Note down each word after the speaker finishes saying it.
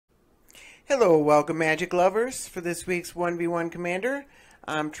Hello, welcome Magic lovers. For this week's 1v1 Commander,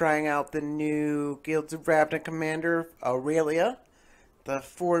 I'm trying out the new Guilds of Ravnica Commander, Aurelia, the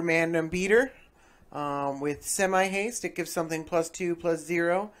 4-man Unbeater. With semi-haste, it gives something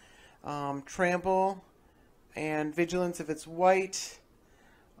 +2/+0, trample, and vigilance if it's white,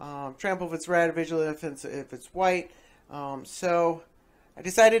 trample if it's red, vigilance if it's white. So I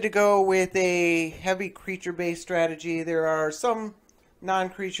decided to go with a heavy creature-based strategy. There are some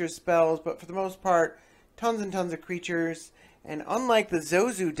non-creature spells, but for the most part, tons and tons of creatures. And unlike the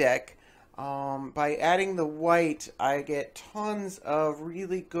Zozu deck, by adding the white, I get tons of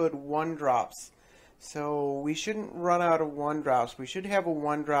really good 1-drops. So we shouldn't run out of 1-drops. We should have a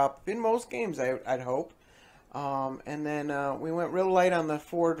 1-drop in most games, I'd hope. And then we went real light on the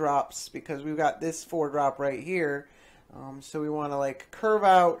 4-drops because we've got this 4-drop right here. So we want to like curve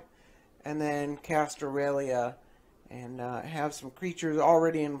out and then cast Aurelia and have some creatures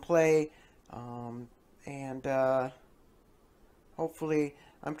already in play, and hopefully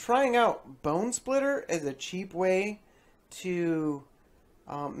I'm trying out Bone Splitter as a cheap way to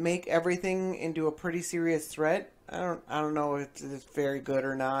make everything into a pretty serious threat. I don't know if it's very good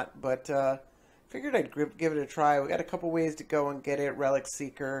or not, but figured I'd give it a try. We got a couple ways to go and get it: Relic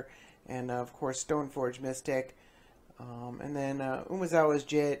Seeker, and of course Stoneforge Mystic, and then Umezawa's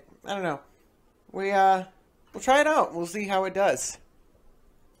Jit. I don't know. We'll try it out. We'll see how it does.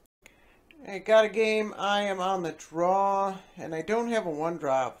 I got a game. I am on the draw, and I don't have a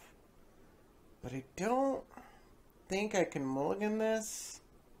 1-drop. But I don't think I can mulligan this.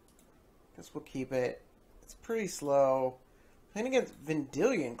 Guess we'll keep it. It's pretty slow. Playing against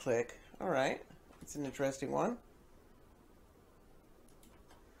Vendillion Clique. Alright. That's an interesting one.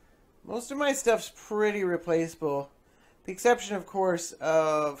 Most of my stuff's pretty replaceable. The exception, of course,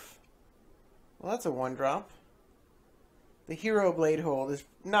 of... Well, that's a 1-drop. The Hero Blade Hold is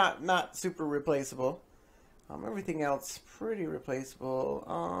not super replaceable. Everything else pretty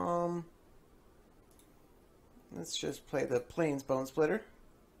replaceable. Let's just play the Plains Bone Splitter.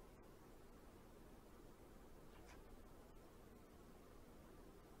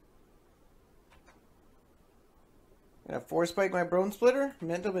 Gonna Force Spike my Bone Splitter.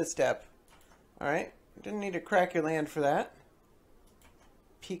 Mental misstep. Alright. Didn't need to crack your land for that.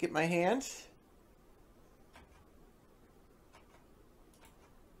 Peek at my hand.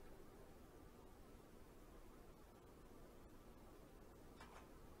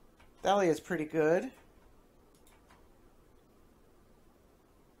 Dahlia is pretty good.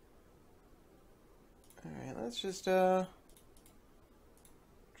 Alright, let's just, drawing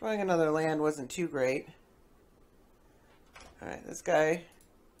another land wasn't too great. Alright, this guy,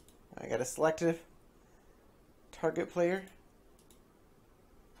 I got a selective target player.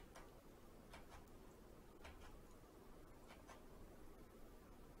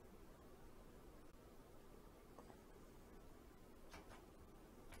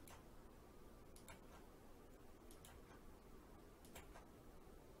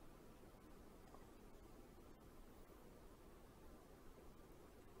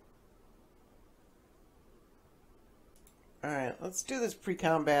 Alright, let's do this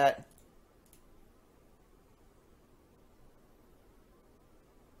pre-combat.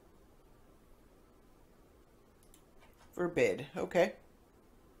 Forbid. Okay.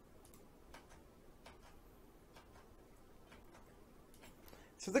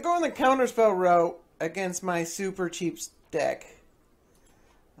 So they're going the counterspell route against my super cheap deck.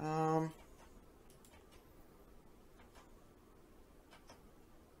 Let's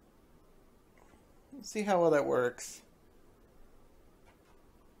see how well that works.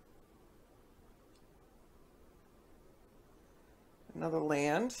 Another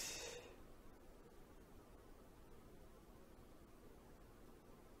land.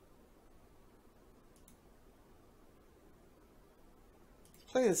 Let's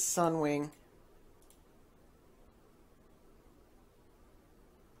play this Sunwing.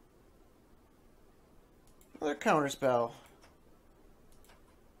 Another counterspell.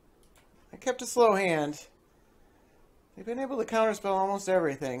 I kept a slow hand. They've been able to counterspell almost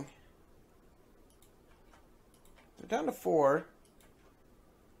everything. They're down to 4.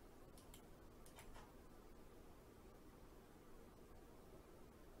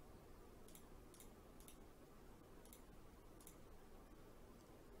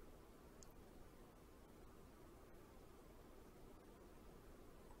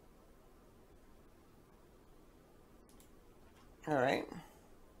 Alright.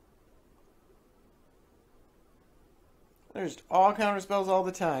 There's all counter spells all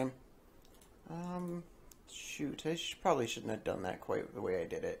the time. Shoot, I probably shouldn't have done that quite the way I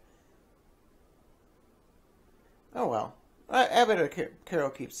did it. Oh well. Arbiter Carol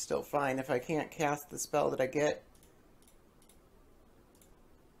keeps still fine if I can't cast the spell that I get.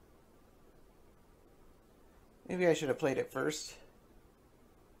 Maybe I should have played it first.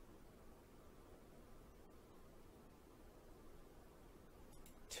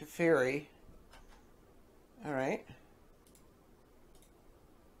 To Fairy. Alright.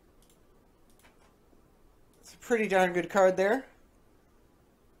 It's a pretty darn good card there.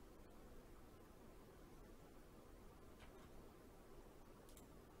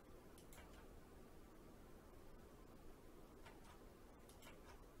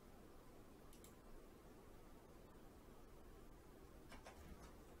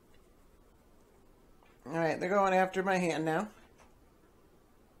 Alright, they're going after my hand now.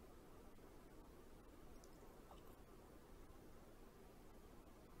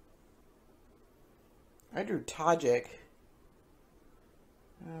 I drew Tajik.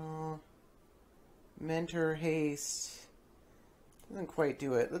 Oh, Mentor Haste. Doesn't quite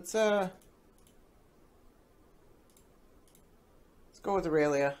do it. Let's go with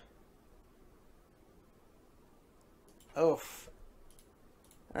Aurelia. Oof.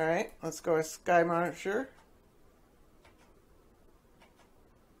 Alright, let's go with Sky Monitor.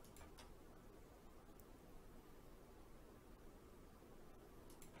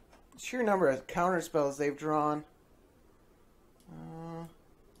 Sheer number of counter spells they've drawn.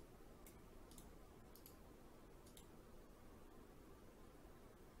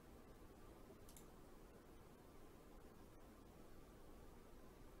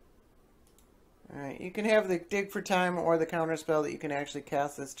 Alright, you can have the Dig for Time or the counter spell that you can actually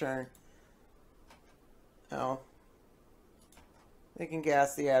cast this turn. Oh. They can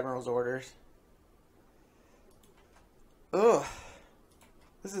gas the Admiral's orders. Ugh.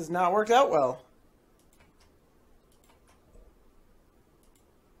 This has not worked out well.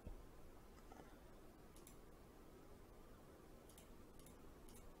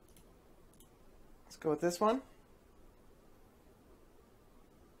 Let's go with this one.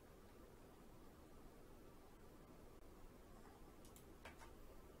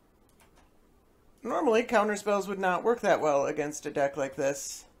 Normally, counter spells would not work that well against a deck like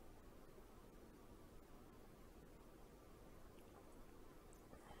this.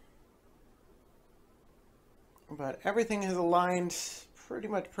 But everything has aligned pretty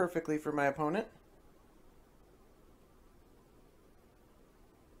much perfectly for my opponent.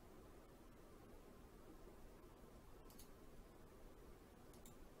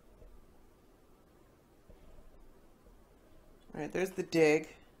 Alright, there's the dig.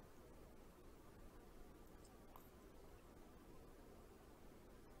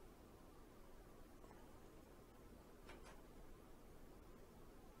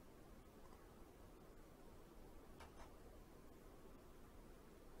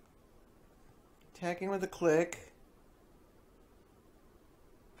 Attacking with a Clique.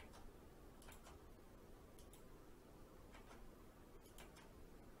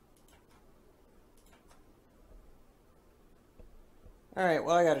 Alright,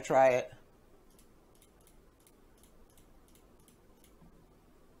 well I gotta try it.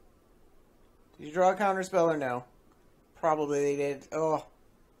 Did you draw a counter spell or no? Probably they did. Oh.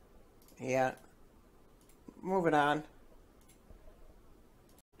 Yeah. Moving on.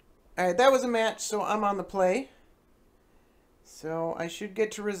 Alright, that was a match, so I'm on the play. So I should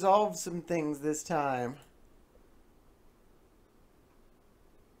get to resolve some things this time.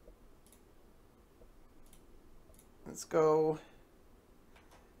 Let's go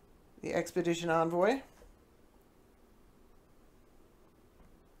the Expedition Envoy.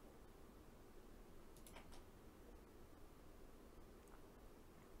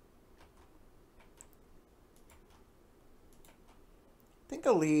 Think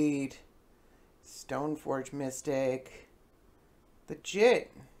a lead. Stoneforge Mystic. The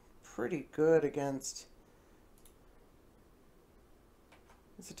Jit. Pretty good against.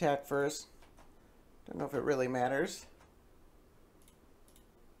 Let's attack first. Don't know if it really matters.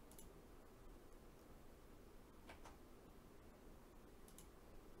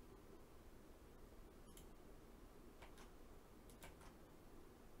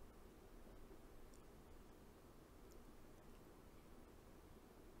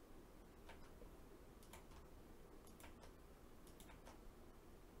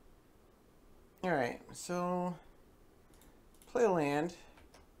 Alright, so play a land,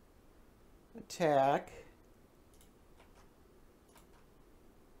 attack,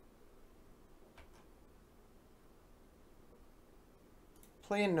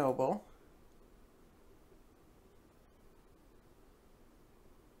 play a noble,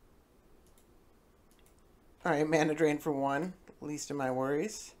 alright, mana drain for one, least of my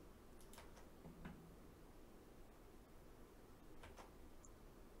worries.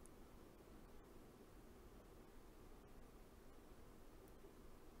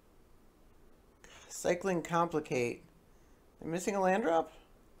 Cycling Complicate. They're missing a land drop?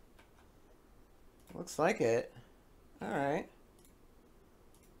 Looks like it. Alright.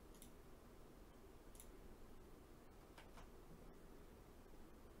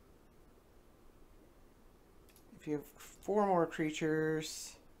 If you have 4 more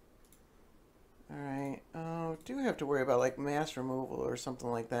creatures... Alright. Oh, do have to worry about like mass removal or something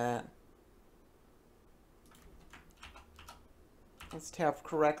like that. Let's tap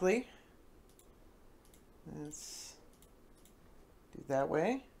correctly. Let's do that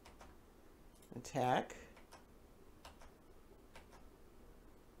way. Attack.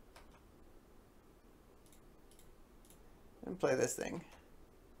 And play this thing.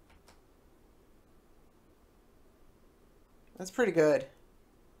 That's pretty good.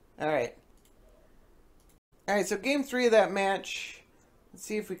 Alright. Alright, so game 3 of that match. Let's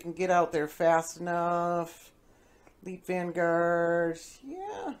see if we can get out there fast enough. Elite Vanguard.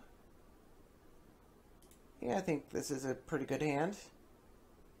 Yeah. Yeah, I think this is a pretty good hand.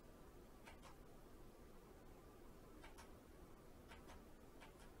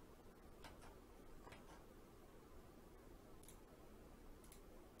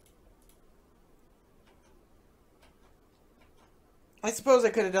 I suppose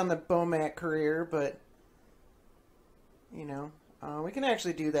I could have done the Bomat career, but, you know, we can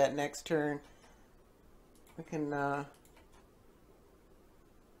actually do that next turn. We can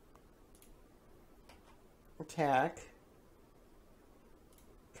attack.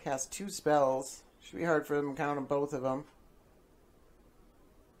 Cast 2 spells. Should be hard for them to count on both of them.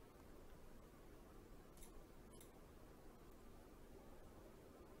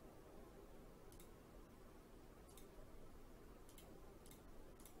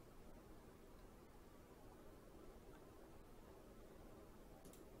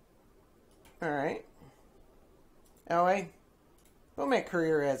 Alright. Oh, Bomat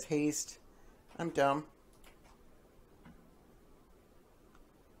Courier has haste. I'm dumb.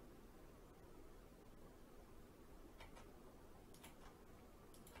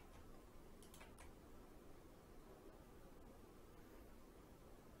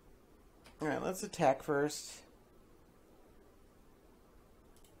 Alright, let's attack first.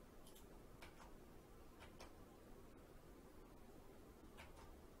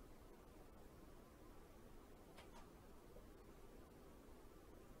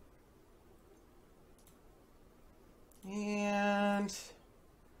 And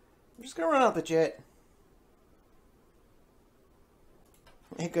I'm just going to run out the jet.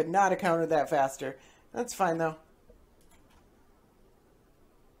 I could not have countered that faster. That's fine, though.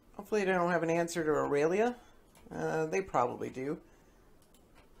 Hopefully they don't have an answer to Aurelia. They probably do.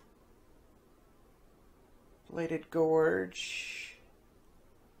 Bladed Gorge.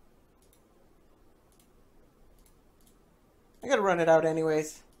 I gotta run it out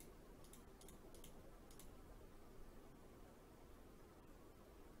anyways.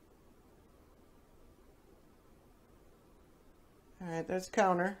 Alright, there's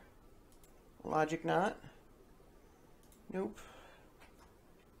counter. Logic not. Nope.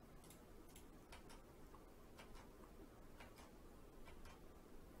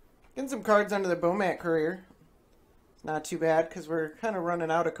 Getting some cards under the Bomat Courier. It's not too bad because we're kind of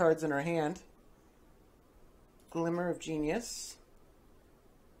running out of cards in our hand. Glimmer of Genius.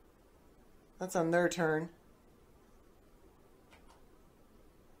 That's on their turn.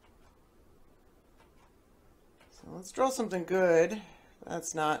 So let's draw something good.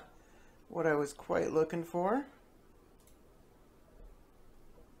 That's not what I was quite looking for.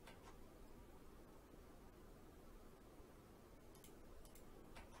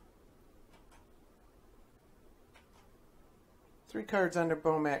 Three cards under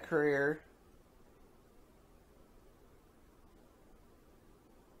Bomat Courier.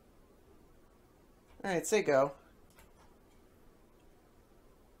 Alright, say go.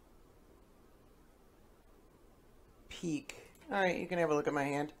 Peek. Alright, you can have a look at my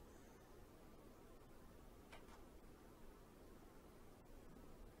hand.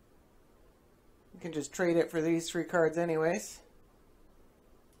 You can just trade it for these 3 cards anyways.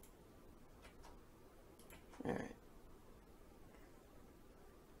 Alright.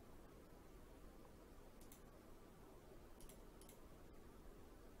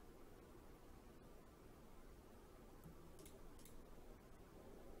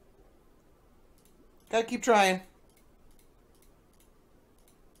 Gotta keep trying.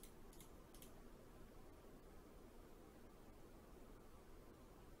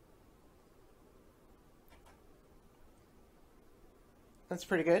 That's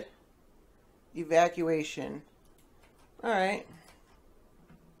pretty good. Evacuation. Alright.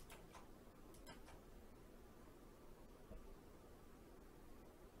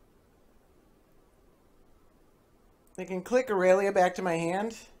 They can click Aurelia back to my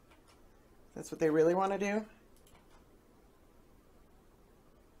hand. That's what they really want to do.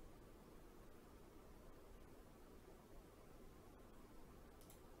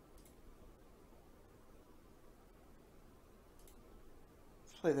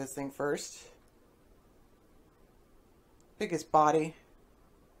 Let's play this thing first. Biggest body.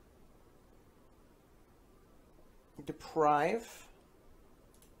 Deprive.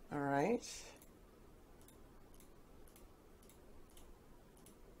 Alright.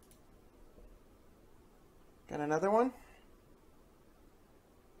 Got another one.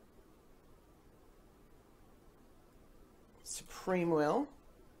 Supreme Will.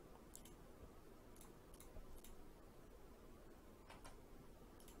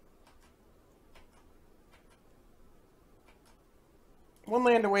 One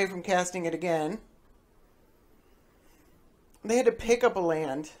land away from casting it again. They had to pick up a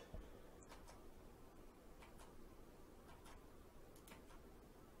land.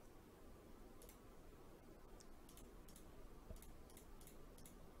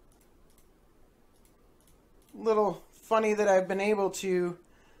 Little funny that I've been able to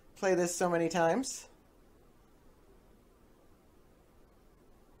play this so many times.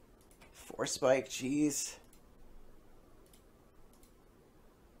 4 spike, jeez.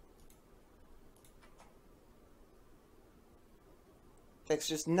 It's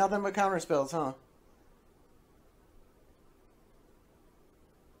just nothing but counter spells, huh?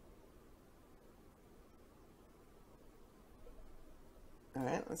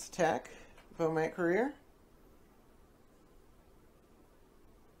 Alright, let's attack. Bowmat Career.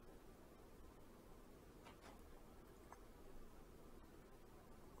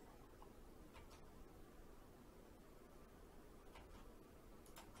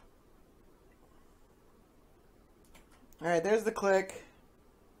 Alright, there's the click.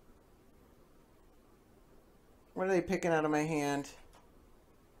 What are they picking out of my hand?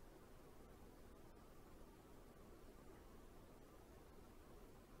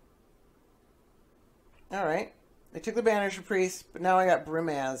 Alright. They took the Banisher Priest, but now I got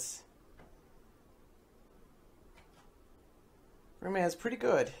Brimaz. Brimaz pretty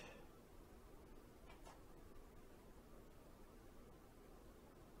good.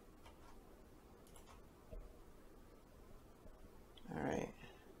 Alright.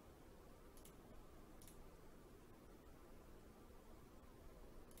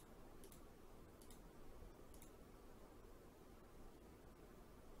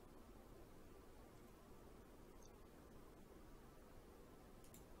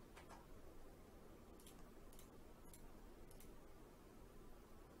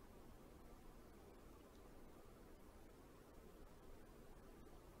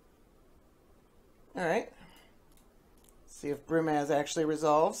 Alright. See if Brimaz actually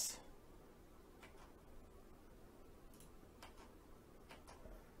resolves.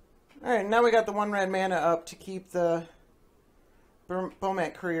 Alright, now we got the 1 red mana up to keep the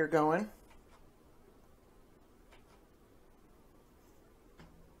Bowmat Courier going.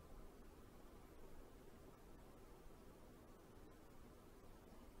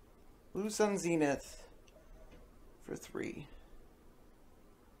 Blue Sun Zenith for 3.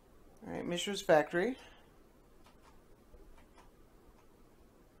 Alright, Mishra's Factory.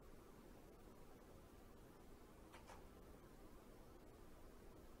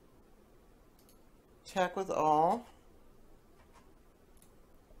 Attack with all.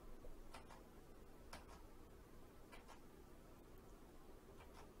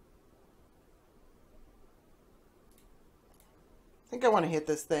 I think I want to hit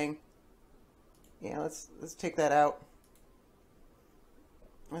this thing. Yeah, let's take that out.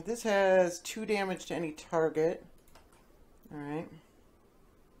 This has 2 damage to any target. Alright.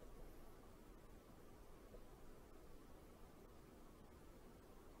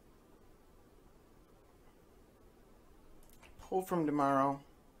 Pull from tomorrow.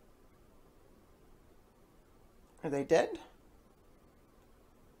 Are they dead?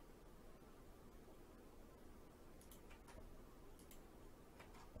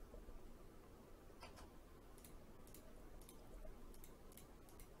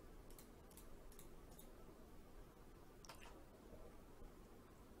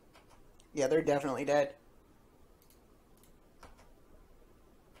 Yeah, they're definitely dead.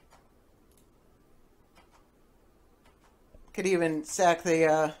 Could even sack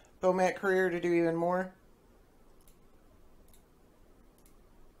the Bowmat Courier to do even more.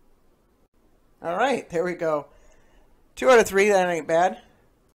 Alright, there we go. 2 out of 3, that ain't bad.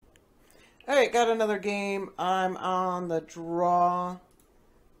 Alright, got another game. I'm on the draw.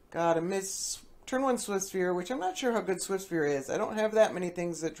 Got a miss turn 1 Swift Sphere, which I'm not sure how good Swift Sphere is. I don't have that many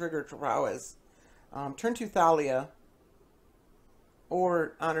things that trigger prowess. Turn 2 Thalia.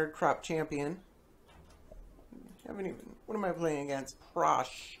 or Honored Crop Champion. Haven't even. What am I playing against?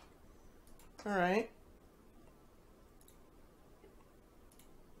 Prossh. All right.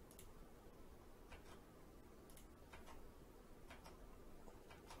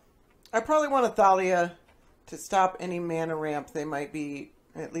 I probably want Etali to stop any mana ramp they might be,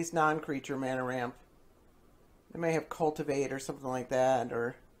 at least non-creature mana ramp. They may have Cultivate or something like that,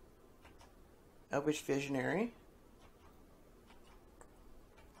 or Elvish Visionary.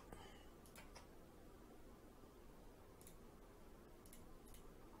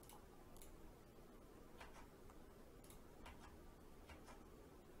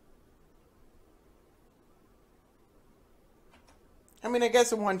 I mean, I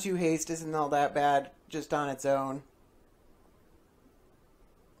guess a 1/2 haste isn't all that bad just on its own.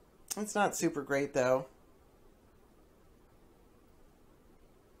 It's not super great, though.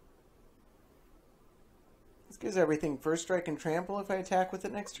 This gives everything first strike and trample if I attack with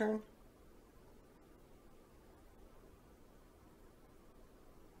it next turn.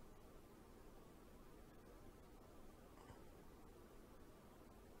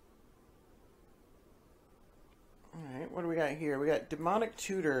 Alright, what do we got here? We got Demonic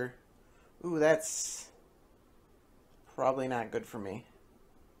Tutor. Ooh, that's probably not good for me.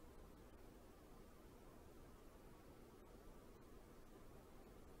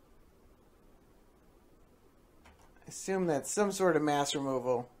 Assume that's some sort of mass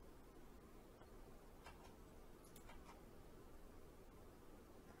removal.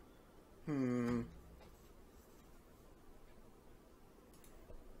 There's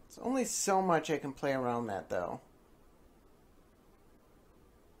only so much I can play around that, though.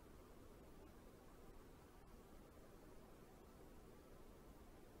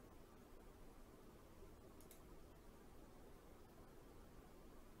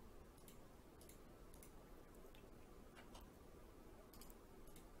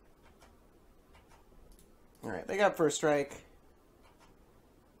 Alright, they got first strike.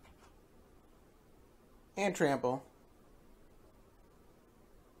 And trample.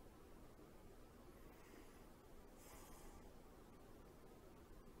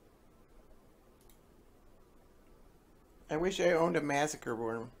 I wish I owned a Massacre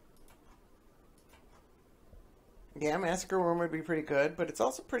Worm. Yeah, Massacre Worm would be pretty good, but it's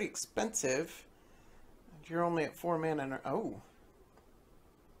also pretty expensive. You're only at 4 mana. Oh.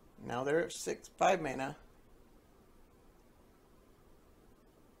 Now they're at 5 mana.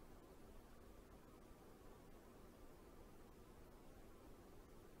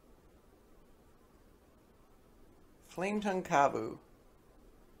 Flametongue Kavu.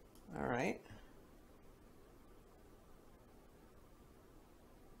 Alright.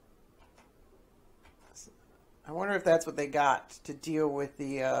 I wonder if that's what they got to deal with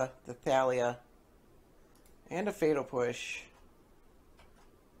the Thalia. And a Fatal Push.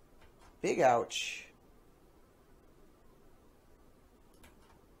 Big ouch.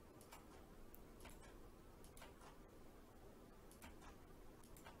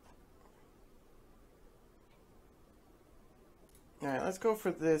 Alright, let's go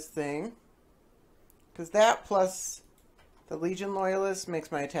for this thing. Because that plus the Legion Loyalist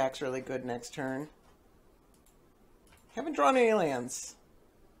makes my attacks really good next turn. Haven't drawn any lands.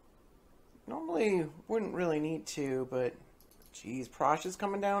 Normally wouldn't really need to, but geez, Prossh is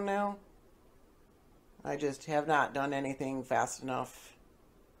coming down now. I just have not done anything fast enough.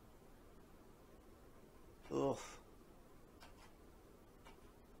 Ugh.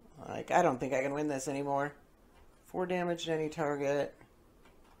 Like, I don't think I can win this anymore. 4 damage to any target.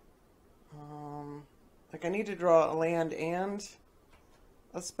 Like, I need to draw a land and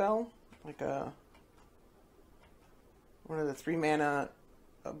a spell. Like one of the 3 mana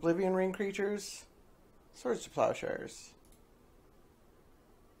Oblivion Ring creatures. Swords to Plowshares.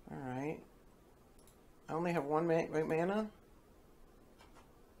 Alright. I only have 1 mana.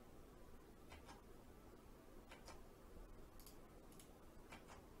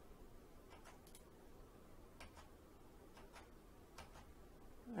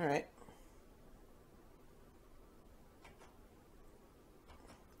 Alright.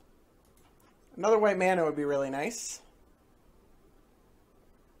 Another white mana would be really nice.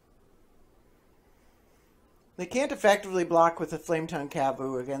 They can't effectively block with a Flametongue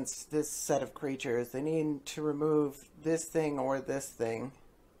Kavu against this set of creatures. They need to remove this thing or this thing.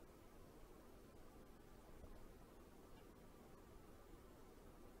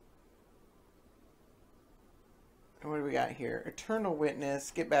 And what do we got here? Eternal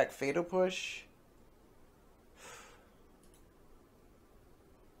Witness, get back Fatal Push.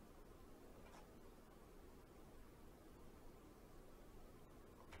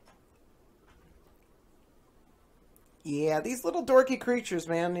 Yeah, these little dorky creatures,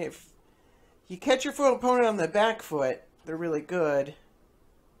 man. If you catch your opponent on the back foot, they're really good.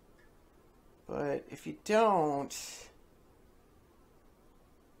 But if you don't...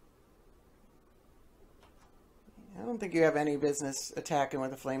 I don't think you have any business attacking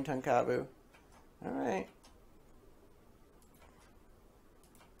with a Flame Tongue Kabu. Alright.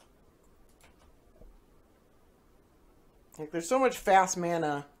 Like, there's so much fast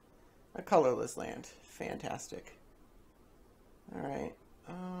mana. A colorless land. Fantastic. Alright.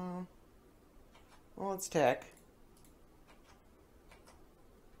 Well, let's attack.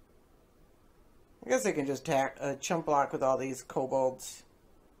 I guess I can just chump block with all these kobolds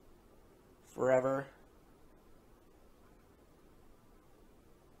forever.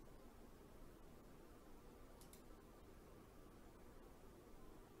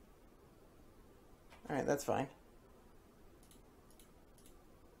 Alright, that's fine.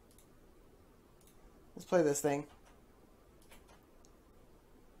 Let's play this thing.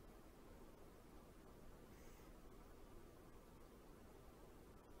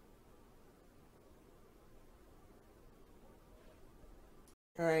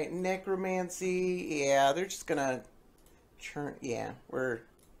 Alright, Necromancy. Yeah, they're just gonna churn. Yeah,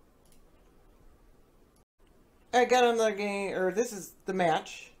 I got another game, or this is the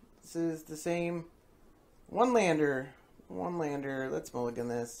match. This is the same. One lander. One lander. Let's mulligan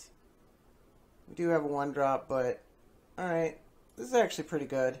this. We do have a 1-drop, but alright. This is actually pretty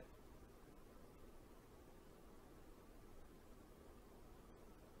good.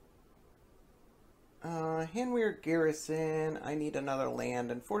 Hanweir Garrison. I need another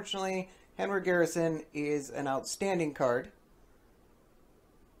land. Unfortunately, Hanweir Garrison is an outstanding card.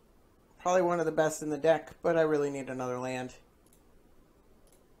 Probably one of the best in the deck, but I really need another land.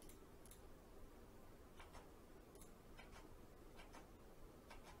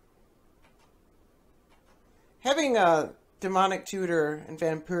 Having a Demonic Tutor and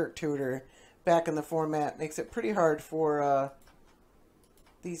Vampiric Tutor back in the format makes it pretty hard for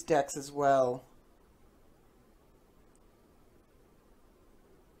these decks as well.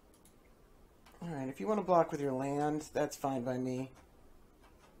 Alright, if you want to block with your land, that's fine by me.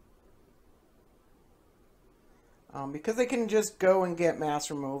 Because they can just go and get mass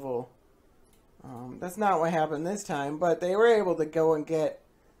removal. That's not what happened this time, but they were able to go and get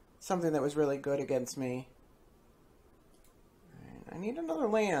something that was really good against me. Alright, I need another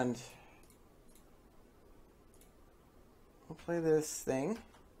land. We'll play this thing.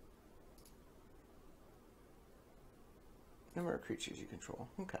 Number of creatures you control.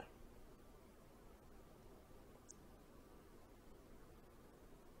 Okay.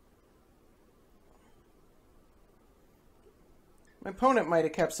 My opponent might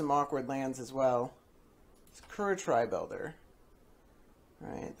have kept some awkward lands as well. It's Kher Tribe Elder.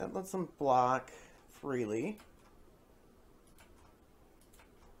 Alright, that lets them block freely.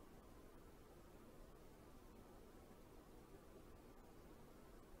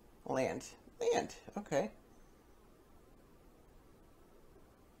 Land. Land. Okay.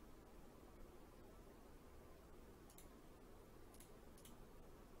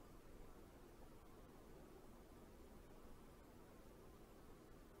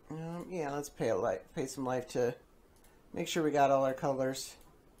 Yeah, let's pay some life to make sure we got all our colors.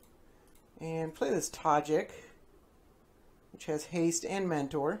 And play this Tajik, which has haste and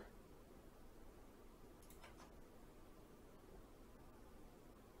mentor.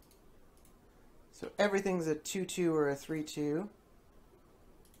 So everything's a 2/2 or a 3/2.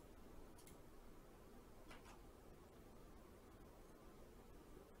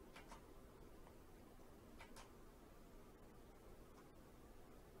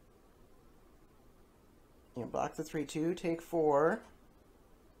 You block the 3/2, take 4.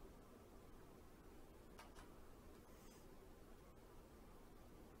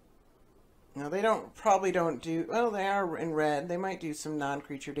 Now they probably don't do, well, they are in red. They might do some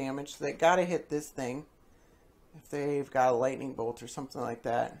non-creature damage, so they gotta hit this thing if they've got a lightning bolt or something like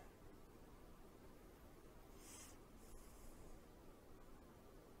that.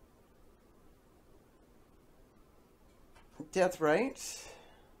 Deathrite.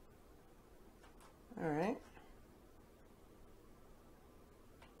 Alright.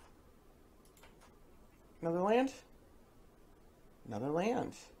 Another land? Another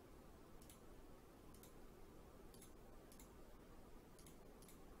land.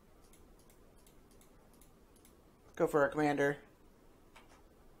 Let's go for our commander.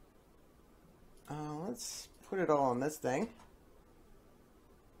 Let's put it all on this thing.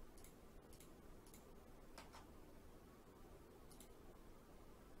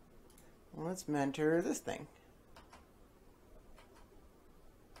 Let's mentor this thing.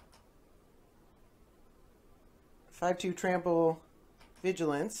 5/2 trample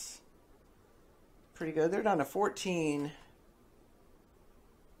vigilance. Pretty good. They're down to 14.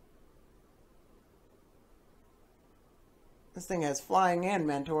 This thing has flying and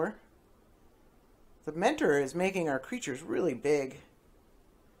mentor. The mentor is making our creatures really big.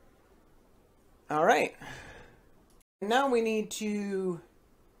 Alright. Now we need to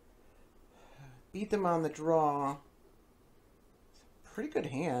beat them on the draw. Pretty good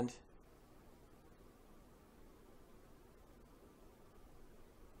hand.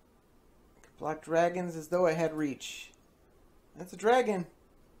 Block dragons as though I had reach. That's a dragon.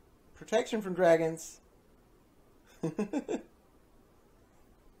 Protection from dragons.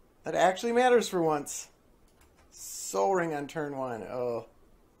 That actually matters for once. Soul Ring on turn 1. Oh,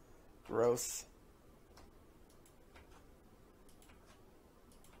 gross.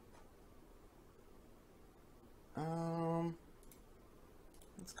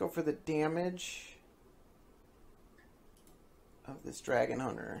 Let's go for the damage of this Dragon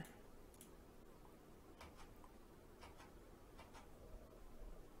Hunter.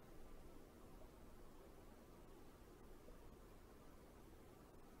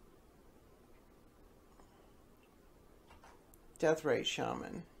 Deathray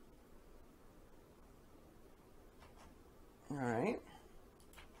Shaman. Alright.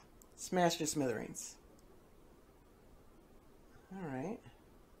 Smash to smithereens. Alright.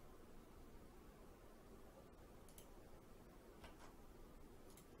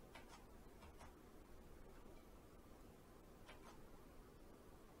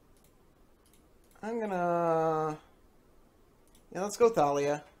 I'm gonna... Yeah, let's go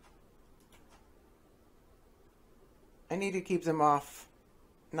Thalia. I need to keep them off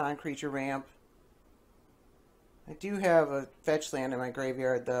non-creature ramp. I do have a fetch land in my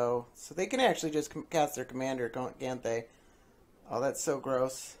graveyard, though, so they can actually just cast their commander, can't they? Oh, that's so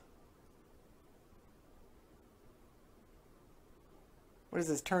gross. What is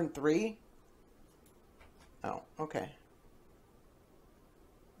this, turn 3? Oh, okay.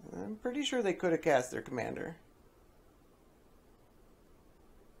 I'm pretty sure they could have cast their commander.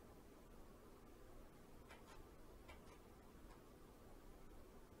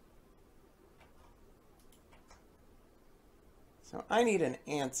 So I need an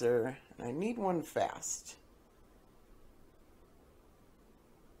answer, and I need one fast.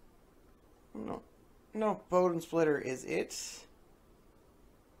 No, Bone Splitter is it.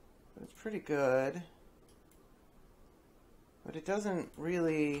 But it's pretty good. But it doesn't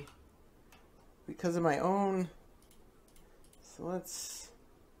really, because of my own. So let's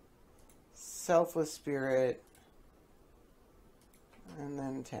Selfless Spirit and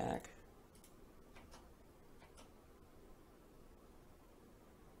then attack.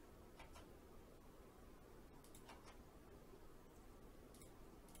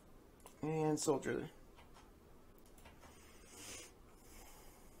 And Soldier.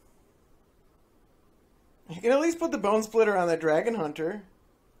 You can at least put the Bone Splitter on the Dragon Hunter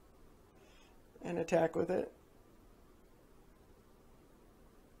and attack with it.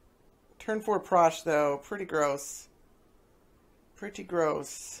 Turn 4 Prossh, though. Pretty gross. Pretty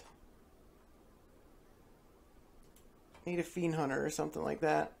gross. Need a Fiend Hunter or something like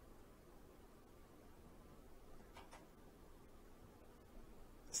that.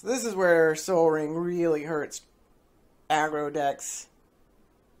 So this is where Soul Ring really hurts aggro decks.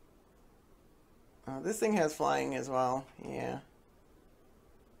 This thing has flying as well. Yeah.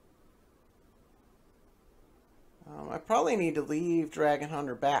 I probably need to leave Dragon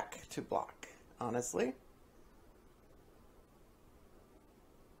Hunter back to block, honestly.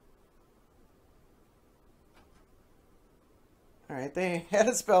 Alright, they had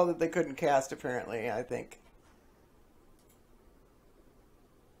a spell that they couldn't cast, apparently, I think.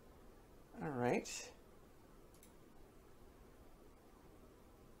 Alright.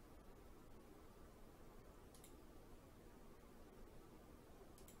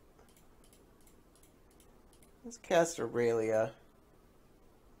 Let's cast Aurelia.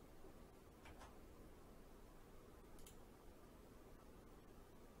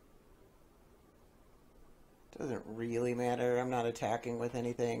 Doesn't really matter. I'm not attacking with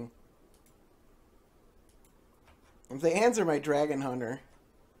anything. If they answer my Dragon Hunter,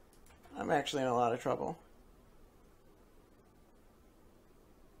 I'm actually in a lot of trouble.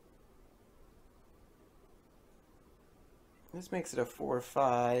 This makes it a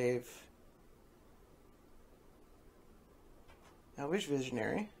 4/5. Elvish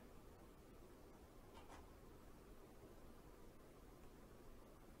Visionary.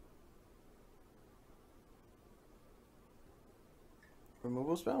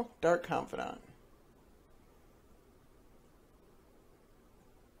 Removal spell? Dark Confidant.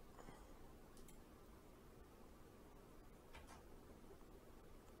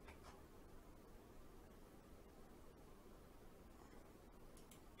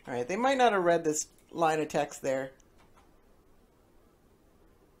 Alright, they might not have read this line of text there.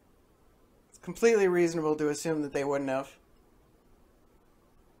 It's completely reasonable to assume that they wouldn't have.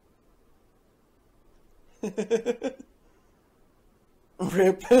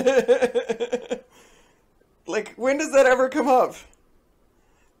 Rip. Like, when does that ever come up?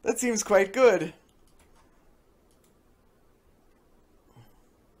 That seems quite good.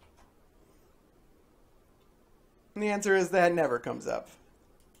 And the answer is that never comes up.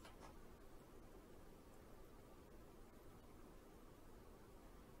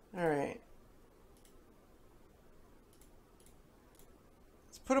 Alright.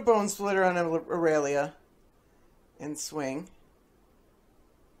 Let's put a Bone Splitter on Aurelia and swing.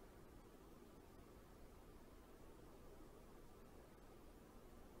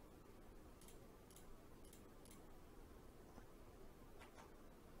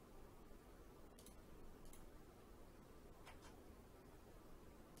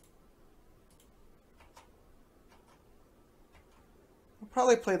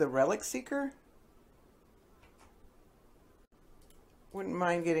 Probably play the Relic Seeker. Wouldn't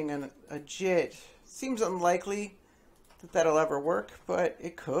mind getting a Jit. Seems unlikely that that'll ever work, but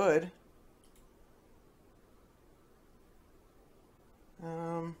it could.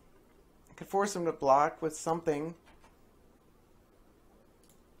 I could force him to block with something.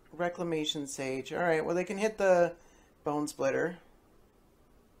 Reclamation Sage. Alright, well they can hit the Bone Splitter.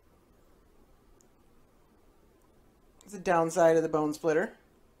 The downside of the Bone Splitter.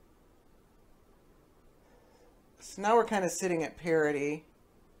 So now we're kind of sitting at parity.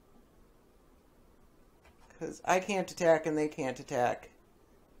 Because I can't attack and they can't attack.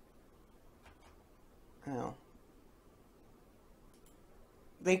 Well,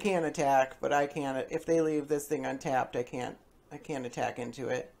 they can attack, but I can't. If they leave this thing untapped, I can't attack into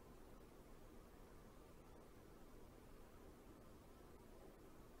it.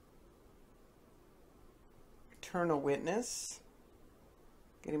 Eternal Witness.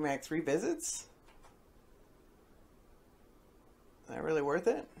 Getting back 3 visits. Is that really worth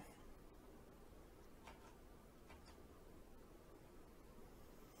it?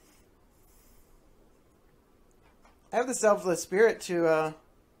 I have the Selfless Spirit to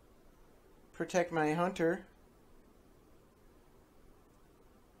protect my hunter.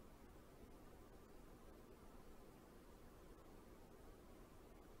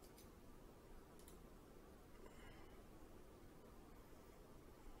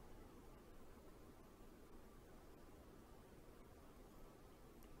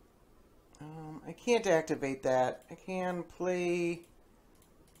 I can't activate that. I can play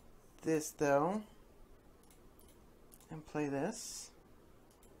this though. And play this.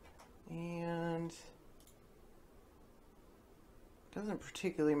 And doesn't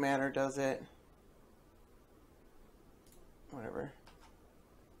particularly matter, does it? Whatever.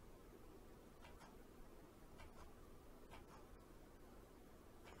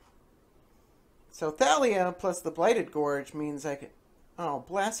 So Thalia plus the Blighted Gorge means I could... Oh,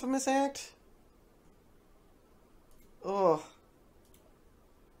 Blasphemous Act? Ugh.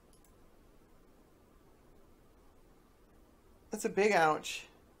 That's a big ouch.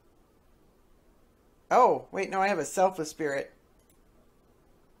 Oh, wait, no, I have a Selfless Spirit.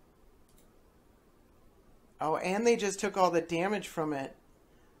 Oh, and they just took all the damage from it.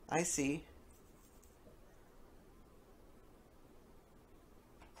 I see.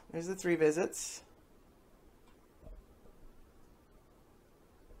 There's the 3 visits.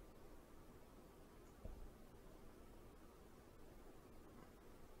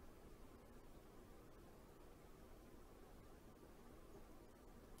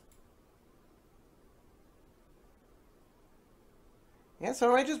 Yeah,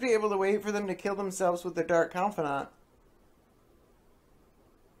 so I might just be able to wait for them to kill themselves with their Dark Confidant.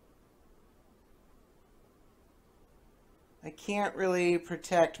 I can't really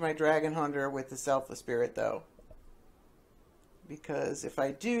protect my Dragon Hunter with the Selfless Spirit, though. Because if I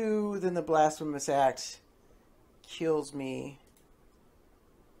do, then the Blasphemous Act kills me.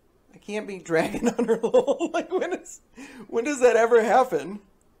 I can't be Dragon Hunter. Like, when does that ever happen?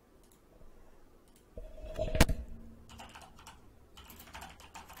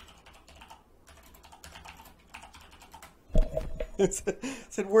 It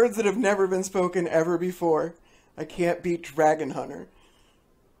said words that have never been spoken ever before. I can't beat Dragon Hunter.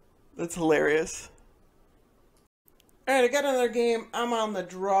 That's hilarious. Alright, I got another game. I'm on the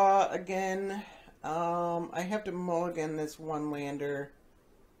draw again. I have to mulligan this one lander.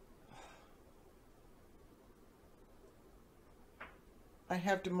 I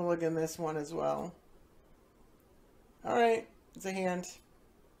have to mulligan this one as well. Alright, it's a hand.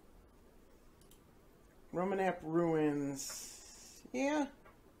 Romanap Ruins. Yeah,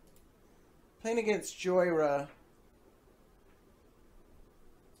 Playing against Jhoira.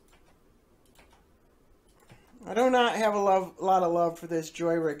 I do not have a lot of love for this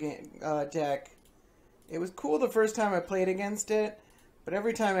Jhoira deck. It was cool the first time I played against it, but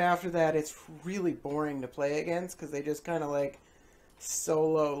every time after that it's really boring to play against because they just kind of like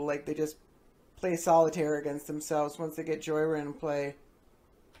solo, like they just play solitaire against themselves once they get Jhoira in play.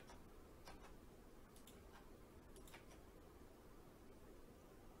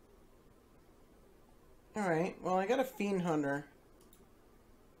 Alright, well I got a Fiend Hunter.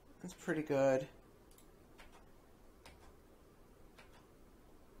 That's pretty good.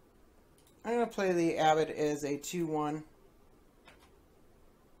 I'm going to play the Abbot as a 2-1. A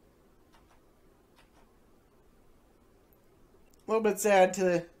little bit sad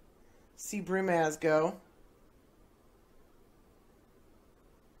to see Brimaz go.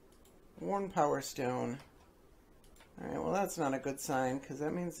 Worn Power Stone. Alright, well that's not a good sign, because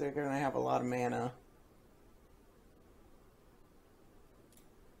that means they're going to have a lot of mana.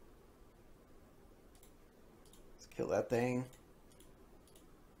 Let's kill that thing.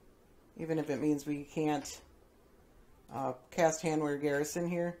 Even if it means we can't cast Handwear Garrison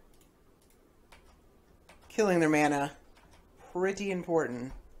here. Killing their mana. Pretty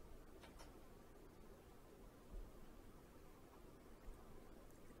important.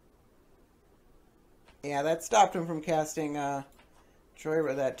 Yeah, that stopped him from casting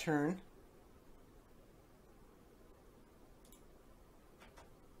Jhoira that turn.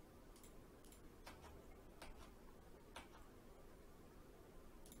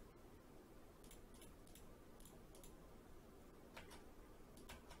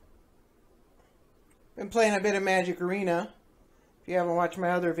 Been playing a bit of Magic Arena. If you haven't watched my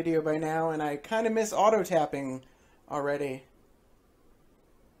other video by now, and I kind of miss auto-tapping already.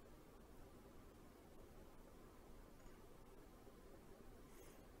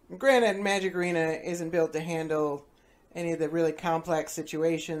 Granted, Magic Arena isn't built to handle any of the really complex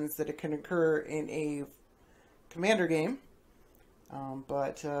situations that can occur in a Commander game.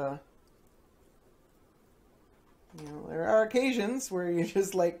 You know, there are occasions where you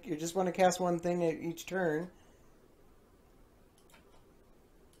just want to cast one thing at each turn.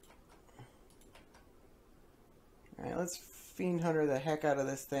 Alright, let's Fiend Hunter the heck out of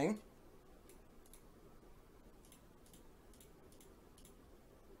this thing.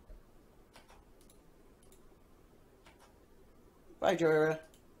 Bye, Jhoira.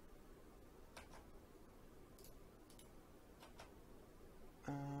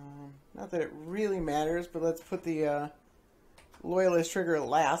 Not that it really matters, but let's put the Loyalist trigger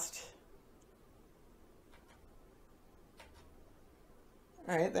last.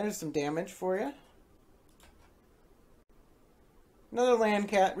 Alright, there's some damage for you. Another land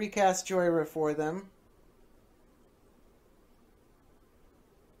cat, recast Jhoira for them.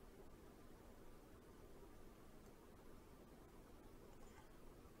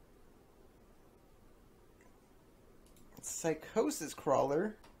 Psychosis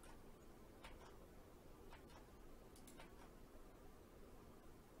Crawler.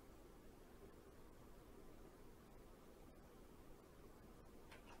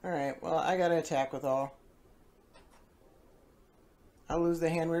 Alright, well, I gotta attack with all. I'll lose the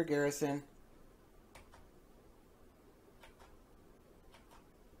Handwear Garrison.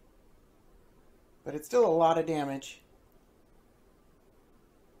 But it's still a lot of damage.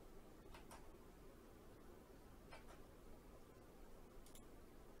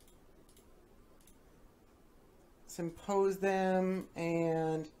 Let's impose them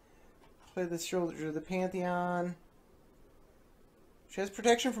and play the Shoulder of the Pantheon. She has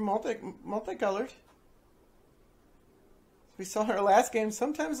protection from multicolored. We saw her last game.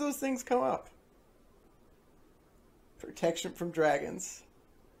 Sometimes those things come up. Protection from dragons.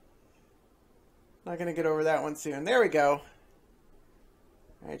 Not going to get over that one soon. There we go.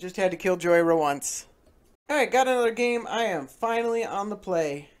 I just had to kill Jhoira once. Alright, got another game. I am finally on the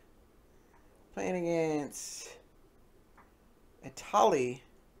play. Playing against Etali.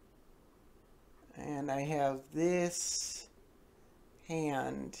 And I have this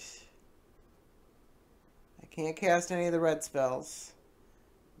hand. I can't cast any of the red spells.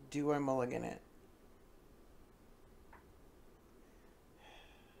 Do I mulligan it?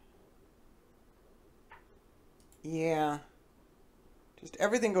 Yeah. Just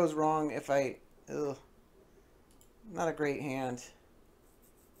everything goes wrong if I... Ugh. Not a great hand.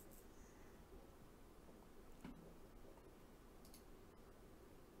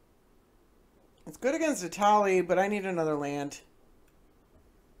 It's good against Etali, but I need another land.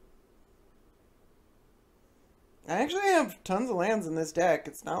 I actually have tons of lands in this deck.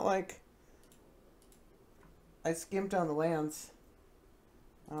 It's not like I skimped on the lands.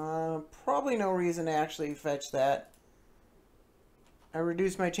 Probably no reason to actually fetch that. I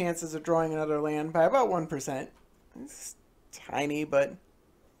reduced my chances of drawing another land by about 1%. It's tiny, but...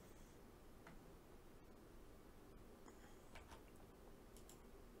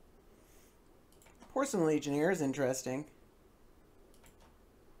 Porcelain Legionnaire is interesting.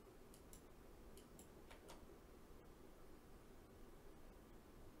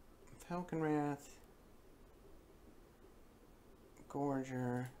 Falcon Wrath.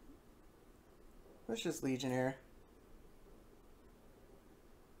 Gorger. Let's just Legionnaire.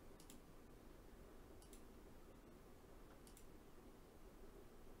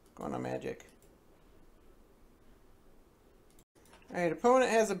 Going on Magic. Alright,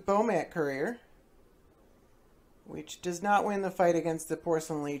 opponent has a Bomat Courier, which does not win the fight against the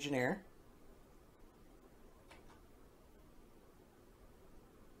Porcelain Legionnaire.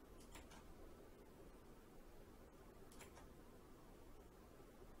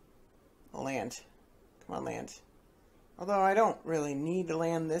 Land. Come on, land. Although I don't really need to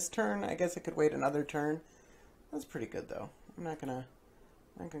land this turn. I guess I could wait another turn. That's pretty good, though. I'm not gonna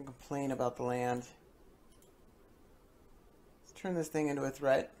complain about the land. Let's turn this thing into a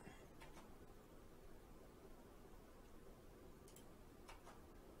threat.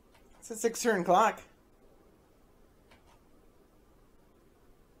 It's a 6-turn clock.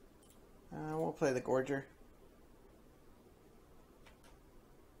 We'll play the Gorger.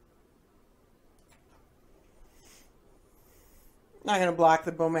 Not going to block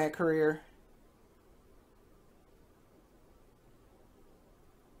the Bomat Courier.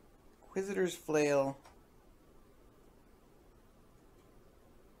 Inquisitor's Flail.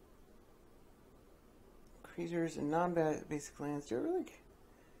 Creatures and non-basic lands. Do I really...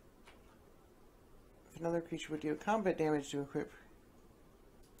 If another creature would deal combat damage to equip.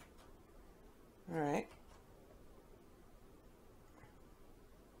 Alright.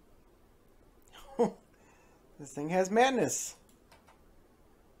 This thing has madness.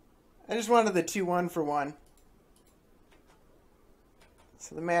 I just wanted the 2-1 for 1.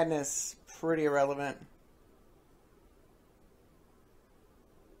 So the madness, pretty irrelevant.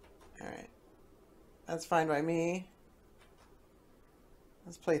 Alright. That's fine by me.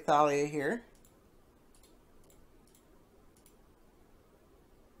 Let's play Thalia here.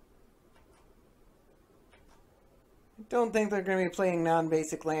 I don't think they're going to be playing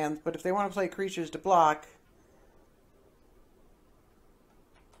non-basic lands, but if they want to play creatures to block...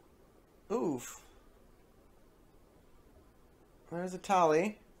 Oof. There's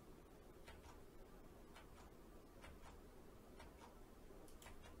Etali.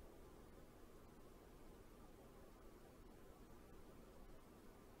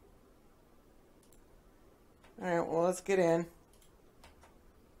 Alright, well, let's get in.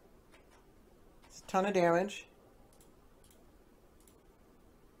 It's a ton of damage.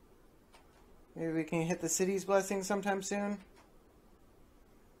 Maybe we can hit the city's blessing sometime soon.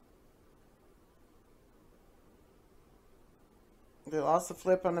 They lost the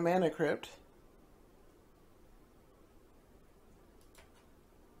flip on the Mana Crypt.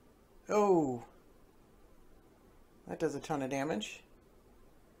 Oh! That does a ton of damage.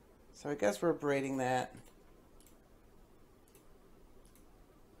 So I guess we're braiding that.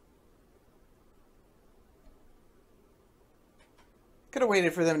 Could have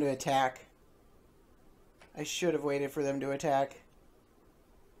waited for them to attack. I should have waited for them to attack.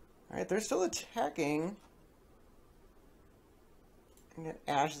 Alright, they're still attacking. And get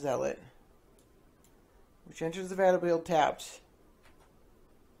Ash Zealot, which enters the battlefield tapped.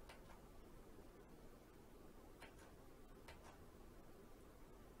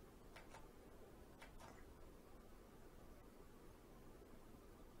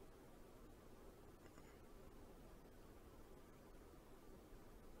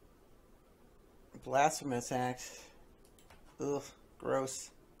 Blasphemous Act. Ugh, gross.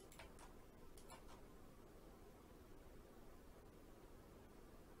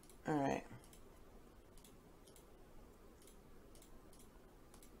 Alright.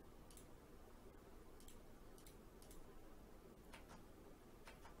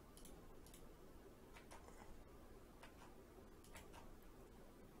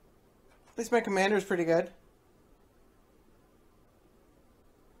 At least my commander's pretty good.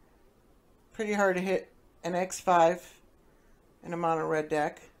 Pretty hard to hit an X5 in a mono red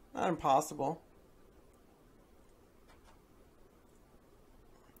deck. Not impossible.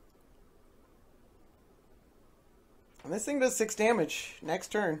 And this thing does 6 damage next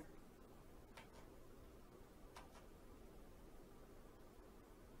turn.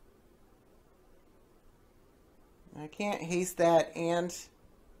 I can't haste that and...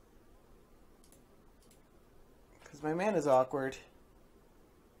 because my mana is awkward.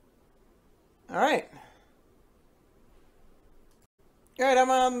 Alright. Alright, I'm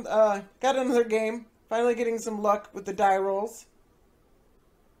on, got another game. Finally getting some luck with the die rolls.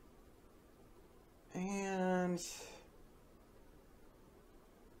 And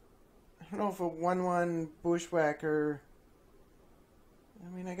I don't know if a 1/1 Bushwhacker.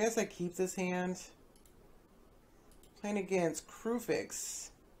 I mean, I guess I keep this hand. Playing against Kruphix.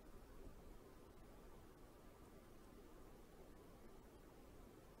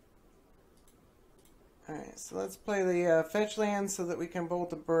 Alright, so let's play the fetch land so that we can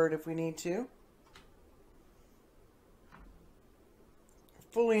bolt a bird if we need to.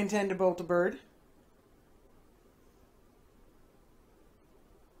 Fully intend to bolt a bird.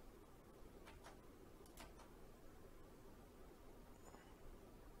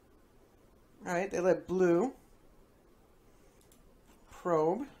 Alright, they let blue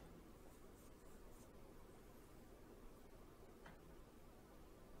probe.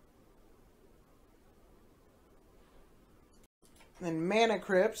 Then Mana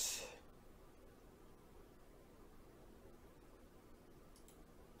Crypt.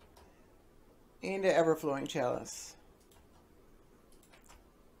 And an Everflowing Chalice.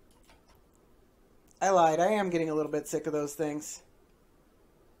 I lied. I am getting a little bit sick of those things.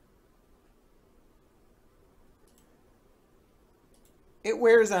 It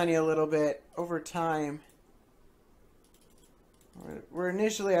wears on you a little bit over time. Where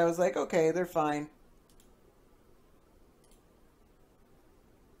initially I was like, okay, they're fine.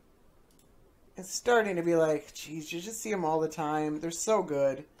 It's starting to be like, geez, you just see them all the time. They're so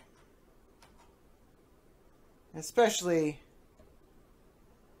good. Especially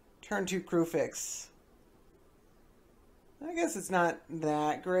turn 2 Kruphix. I guess it's not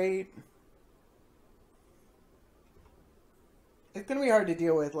that great. It's going to be hard to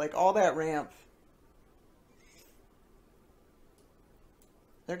deal with, like, all that ramp.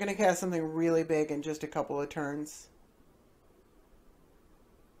 They're going to cast something really big in just a couple of turns.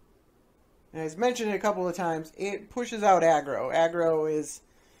 And as mentioned a couple of times, it pushes out aggro. Aggro is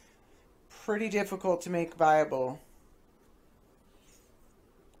pretty difficult to make viable.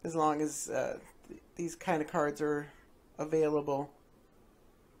 As long as these kind of cards are available.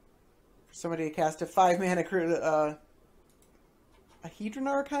 For somebody to cast a 5-mana a Hedron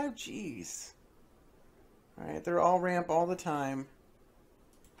Archive? Jeez. Alright, they're all ramp all the time.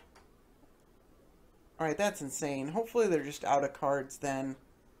 Alright, that's insane. Hopefully they're just out of cards then.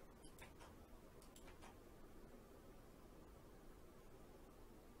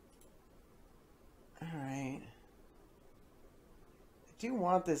 Alright. I do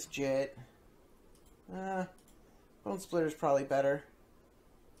want this Jet. Bone Splitter's probably better.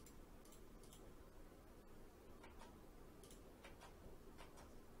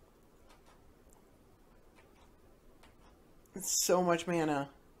 It's so much mana.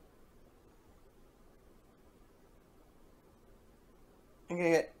 I'm gonna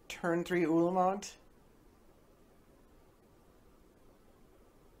get turn 3 Ulamog.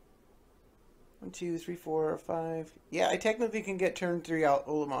 1, 2, 3, 4, 5. Yeah, I technically can get turn 3 out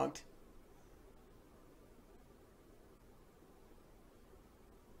Ulamog.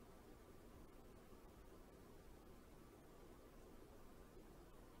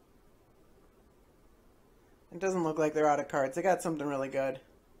 It doesn't look like they're out of cards. They got something really good.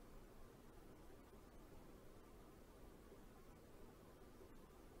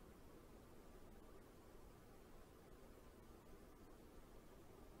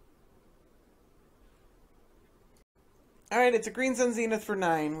 Alright, it's a Green Sun Zenith for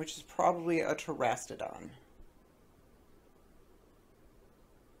 9, which is probably a Terastodon.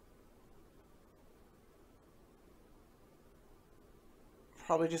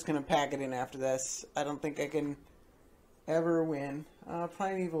 Probably just going to pack it in after this. I don't think I can ever win.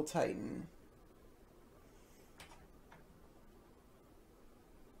 Primeval Titan.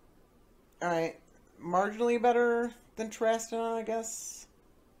 Alright, marginally better than Terastodon, I guess.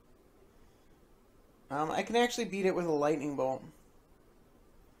 I can actually beat it with a Lightning Bolt.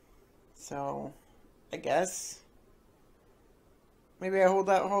 So, I guess. Maybe I hold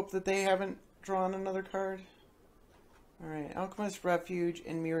out hope that they haven't drawn another card. Alright, Alchemist Refuge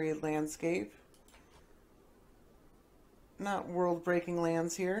and Myriad Landscape. Not world-breaking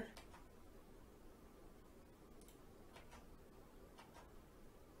lands here.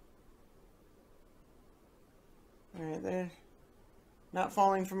 Alright, they're not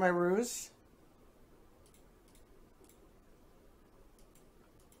falling for my ruse.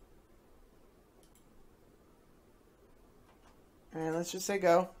 Alright, let's just say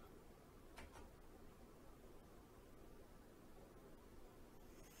go.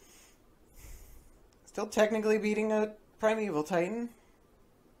 Still technically beating a Primeval Titan.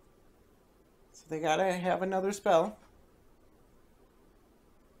 They gotta have another spell.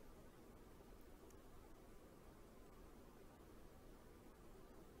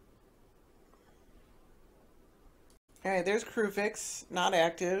 Alright, there's Kruphix, not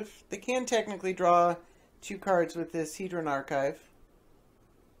active. They can technically draw 2 cards with this Hedron Archive.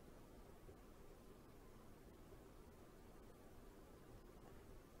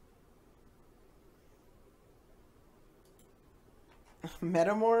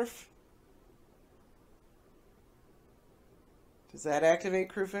 Metamorph? Does that activate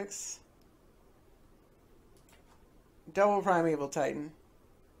Kruphix? Double Primeval Titan.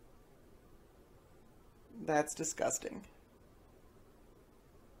 That's disgusting.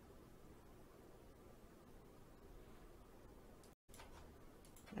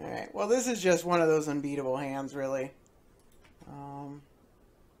 Alright, well this is just one of those unbeatable hands, really.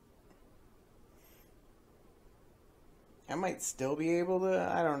 I might still be able to,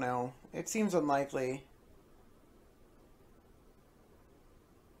 I don't know. It seems unlikely.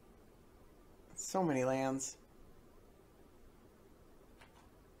 So many lands.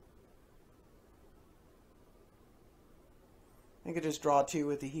 I could just draw 2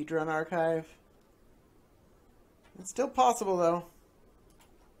 with the Hedron Archive. It's still possible, though.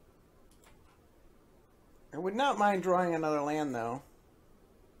 I would not mind drawing another land, though.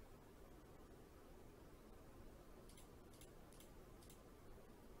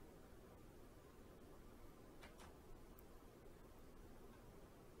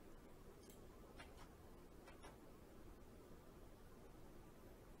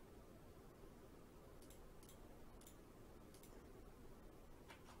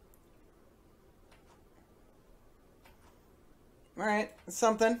 Alright,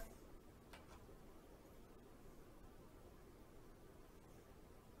 something.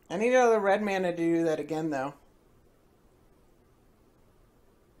 I need another red mana to do that again, though.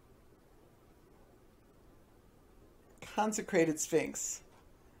 Consecrated Sphinx.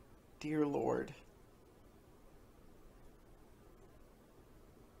 Dear Lord.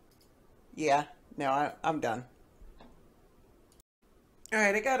 Yeah, no, I'm done.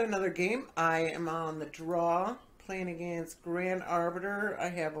 Alright, I got another game. I am on the draw. Playing against Grand Arbiter. I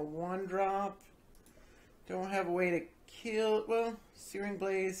have a 1-drop. Don't have a way to kill... Well, Searing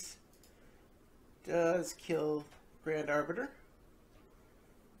Blaze does kill Grand Arbiter.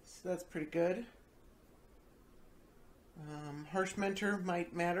 So that's pretty good. Harsh Mentor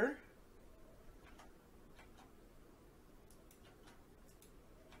might matter.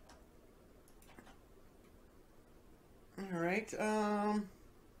 Alright, which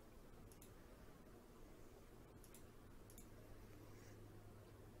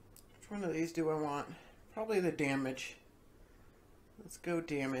one of these do I want? Probably the damage. Let's go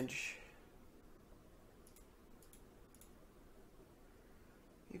damage.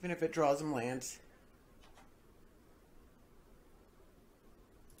 Even if it draws them lands.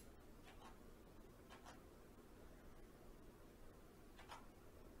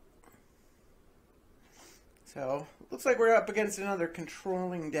 So, looks like we're up against another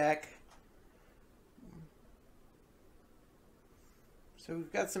controlling deck. So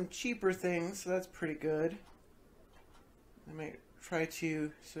we've got some cheaper things, so that's pretty good. I might try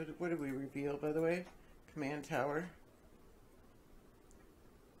to... So what did we reveal, by the way? Command Tower.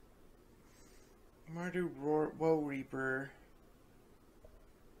 Mardu Woe Reaper.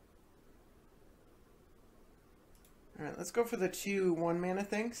 Alright, let's go for the 2 1-mana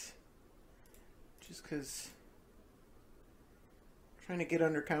things. Just because... trying to get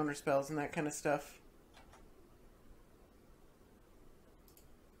under counter spells and that kind of stuff.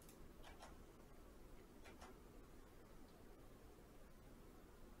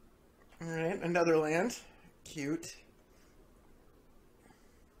 Alright, another land. Cute.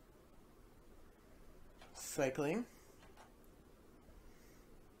 Cycling.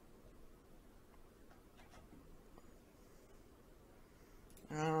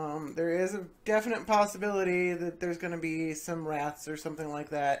 There is a definite possibility that there's going to be some wraths or something like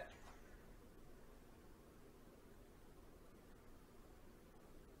that.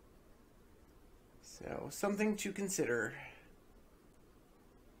 So, something to consider.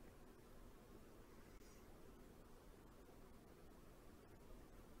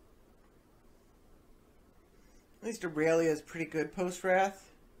 At least Aurelia is pretty good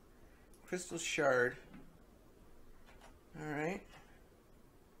post-wrath. Crystal Shard. Alright.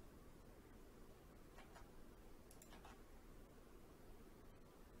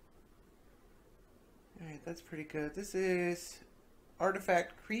 Alright, that's pretty good. This is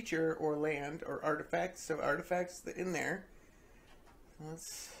artifact creature or land or artifacts, so artifacts in there.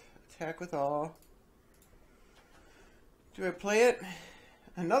 Let's attack with all. Do I play it?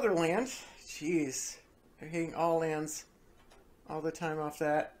 Another land. Jeez. They're hitting all lands all the time off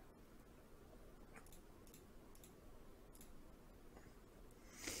that.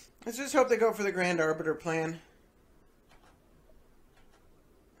 Let's just hope they go for the Grand Arbiter plan.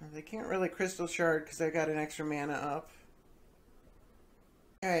 They can't really Crystal Shard because I got an extra mana up.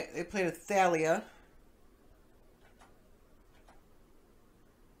 Alright, they played a Thalia.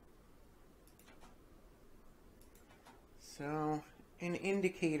 So, an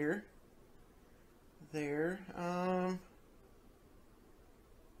indicator there.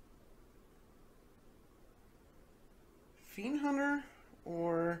 Fiend Hunter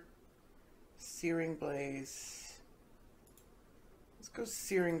or Searing Blaze? Let's go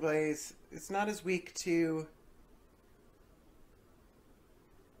Searing Blaze. It's not as weak to...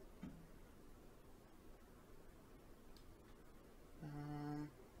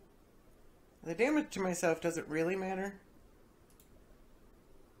 the damage to myself doesn't really matter.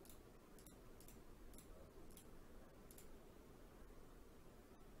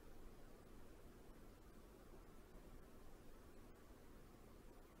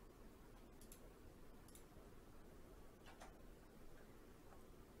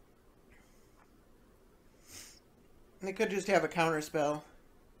 They could just have a counter spell.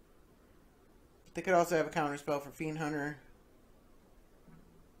 They could also have a counter spell for Fiend Hunter.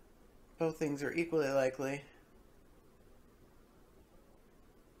 Both things are equally likely.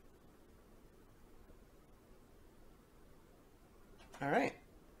 Alright.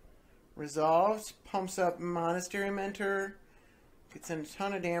 Resolved. Pumps up Monastery Mentor. Gets in a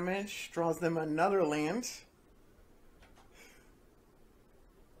ton of damage. Draws them another land.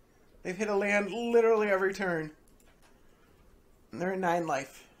 They've hit a land literally every turn. And they're at 9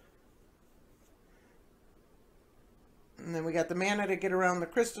 life. And then we got the mana to get around the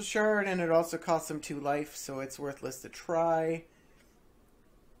Crystal Shard, and it also costs them 2 life, so it's worthless to try.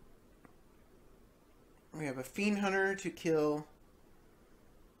 We have a Fiend Hunter to kill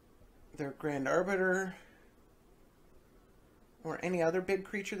their Grand Arbiter, or any other big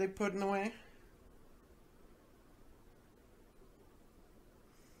creature they put in the way.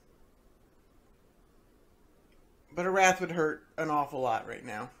 But a Wrath would hurt an awful lot right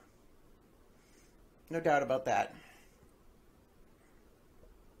now. No doubt about that.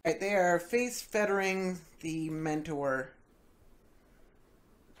 Right, they are face fettering the Mentor.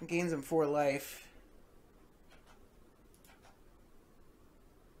 Gains him 4 life.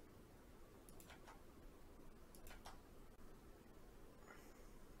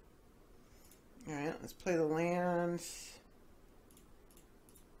 Alright, let's play the land.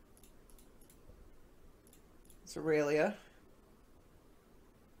 It's Aurelia.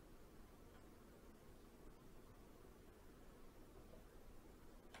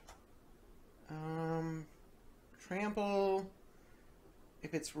 Trample.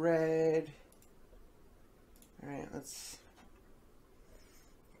 If it's red. Alright, let's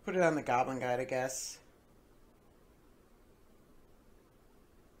put it on the Goblin Guide, I guess.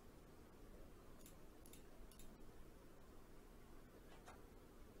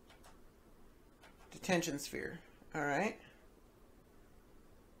 Detention Sphere. Alright.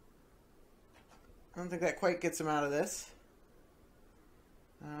 I don't think that quite gets him out of this.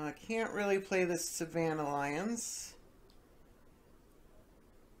 I can't really play the Savannah Lions.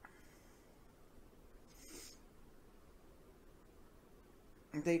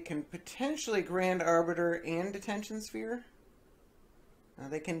 They can potentially Grand Arbiter and Detention Sphere.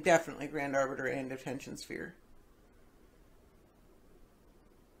 They can definitely Grand Arbiter and Detention Sphere.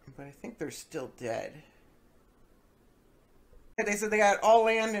 But I think they're still dead. They said they got all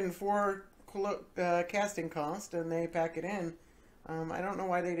land and 4 casting cost, and they pack it in. I don't know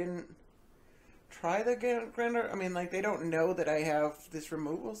why they didn't try the Grand Arbiter. I mean, like, they don't know that I have this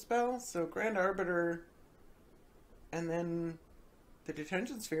removal spell, so Grand Arbiter and then the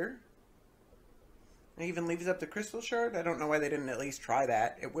Detention Sphere. It even leaves up the Crystal Shard. I don't know why they didn't at least try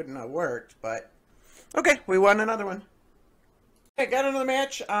that. It wouldn't have worked, but... Okay, we won another one. Okay, got another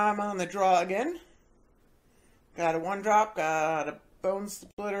match. I'm on the draw again. Got a 1-drop, got a Bone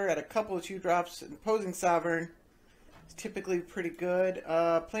Splitter, got a couple of 2-drops, Imposing Sovereign. Typically pretty good.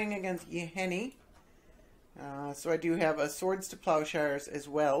 Playing against Yahenni. So I do have a Swords to Plowshares as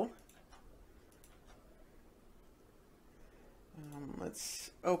well.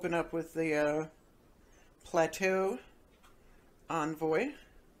 Let's open up with the Plateau Envoy.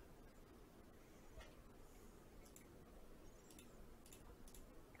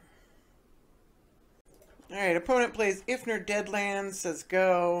 Alright, opponent plays Ifnir Deadlands, says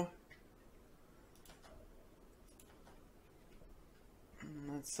go.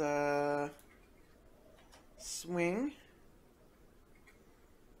 Let's swing.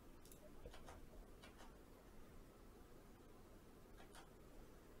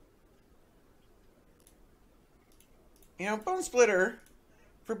 You know, Bone Splitter,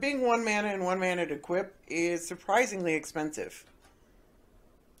 for being 1 mana and 1 mana to equip, is surprisingly expensive.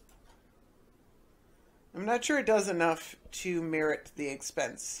 I'm not sure it does enough to merit the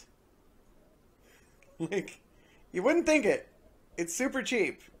expense. Like, you wouldn't think it. It's super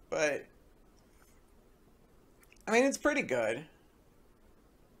cheap, but I mean, it's pretty good.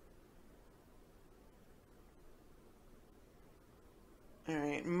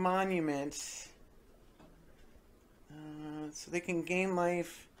 Alright, Monument. So they can gain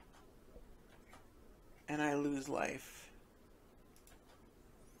life, and I lose life.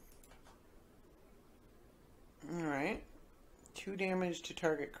 Alright. 2 damage to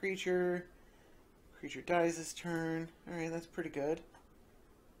target creature. Creature dies this turn. Alright, that's pretty good.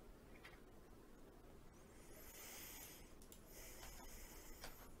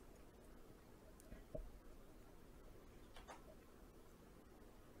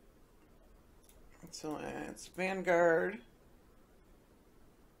 So it's Vanguard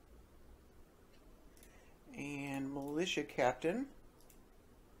and Militia Captain,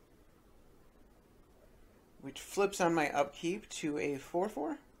 which flips on my upkeep to a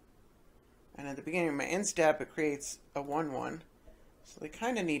 4/4. And at the beginning of my end step, it creates a 1/1. So they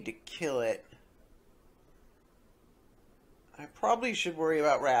kind of need to kill it. I probably should worry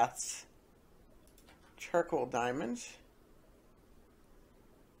about Wraths. Charcoal Diamond.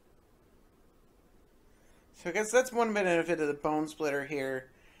 So I guess that's one benefit of the Bone Splitter here,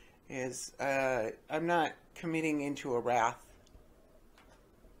 is I'm not committing into a Wrath.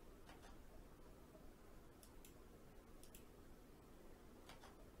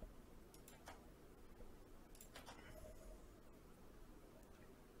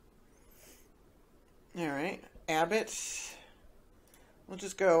 Alright, Abbott. We'll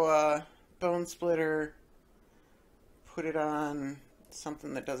just go Bone Splitter, put it on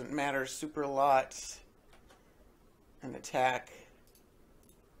something that doesn't matter super a lot, and attack.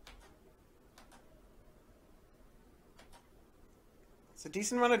 It's a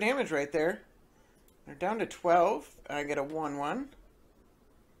decent amount of damage right there. They're down to 12. I get a 1/1.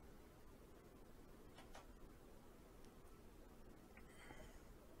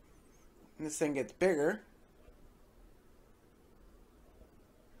 And this thing gets bigger.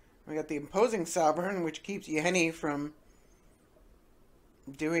 We got the Imposing Sovereign, which keeps Yahenni from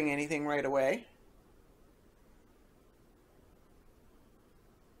doing anything right away.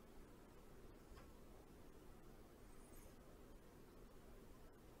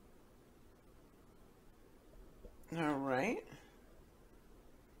 All right.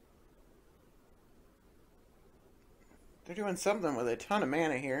 They're doing something with a ton of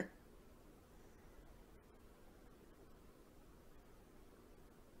mana here.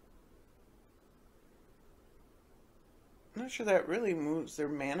 I'm not sure that really moves their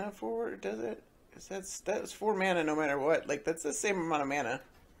mana forward, does it? Because that's 4 mana no matter what. Like, that's the same amount of mana.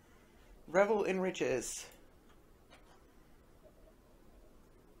 Revel in Riches.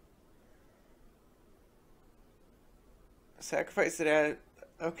 Sacrifice it at...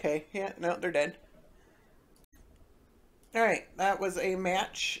 Okay, yeah, no, they're dead. Alright, that was a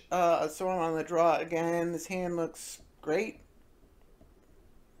match. So I'm on the draw again. This hand looks great.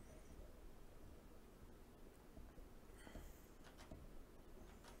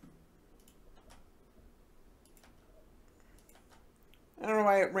 I don't know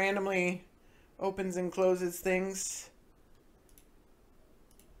why it randomly opens and closes things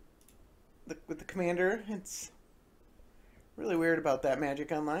with the commander. It's really weird about that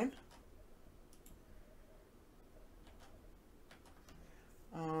Magic Online.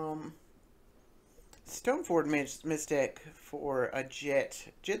 Stoneforge Mystic for a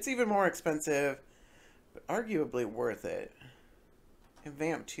Jet. Jet's even more expensive, but arguably worth it. And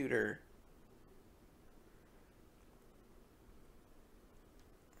Vamp Tutor.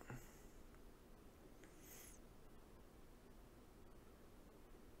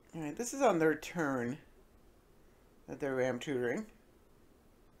 Alright, this is on their turn that they're Vamp Tutoring.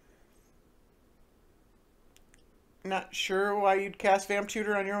 Not sure why you'd cast Vamp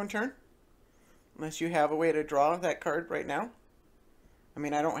Tutor on your own turn. Unless you have a way to draw that card right now. I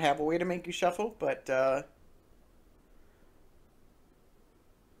mean, I don't have a way to make you shuffle, but that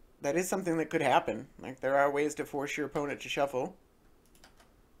is something that could happen. Like, there are ways to force your opponent to shuffle.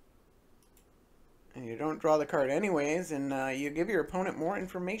 And you don't draw the card anyways, and you give your opponent more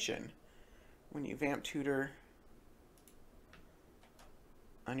information when you Vamp Tutor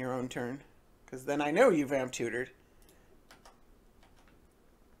on your own turn. Because then I know you Vamp Tutored.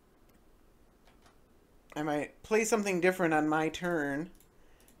 I might play something different on my turn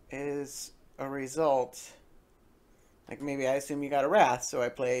as a result. Like, maybe I assume you got a Wrath, so I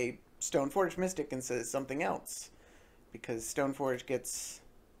play Stoneforge Mystic instead of something else. because Stoneforge gets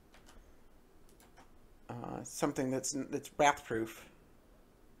something that's wrath-proof.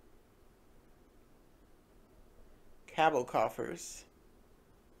 Cabal coffers.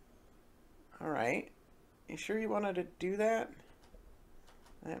 Alright. You sure you wanted to do that?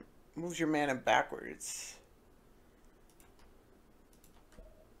 That moves your mana backwards.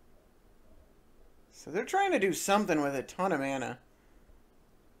 So they're trying to do something with a ton of mana.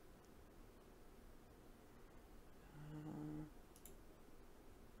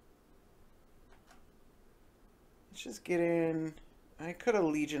 Let's just get in. I could have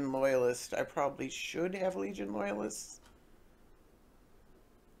Legion Loyalist. I probably should have Legion Loyalists.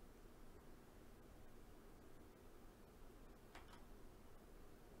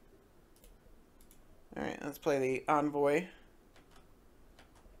 Alright, let's play the Envoy.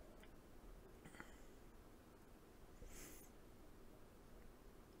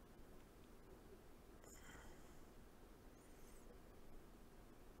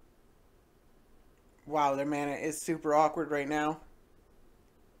 Wow, their mana is super awkward right now.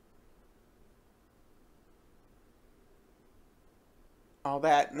 All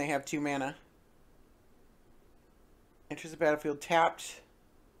that, and they have 2 mana. Enters the battlefield tapped.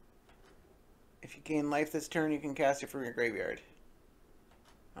 If you gain life this turn, you can cast it from your graveyard.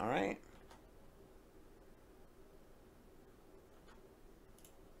 Alright.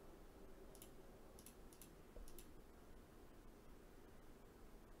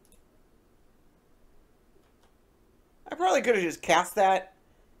 I probably could have just cast that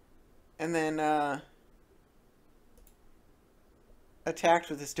and then attacked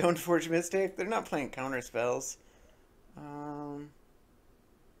with the Stoneforge Mystic. They're not playing counter spells.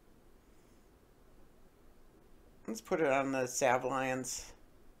 Let's put it on the Sav Lions.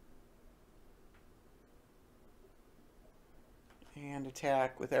 And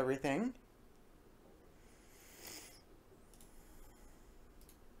attack with everything.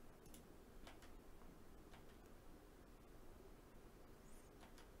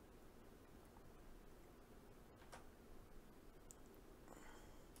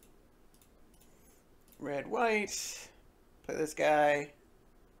 Red, white. Play this guy.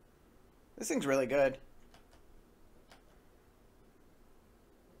 This thing's really good.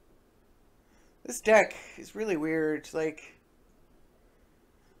 This deck is really weird. Like,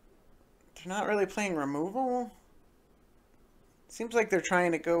 they're not really playing removal. Seems like they're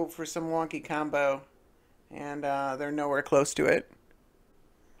trying to go for some wonky combo, and they're nowhere close to it.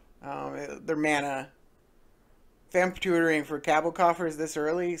 Their mana, Vamp Tutoring for Cabal Coffers this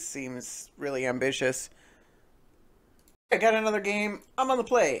early seems really ambitious. I got another game. I'm on the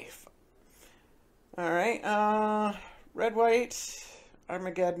play. Alright, red, white,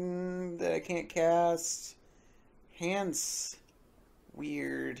 Armageddon that I can't cast. Hands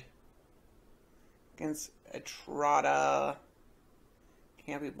weird. Against Etrata.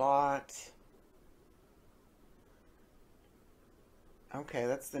 Can't be bought. Okay,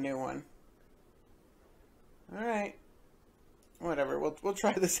 that's the new one. Alright. Whatever, we'll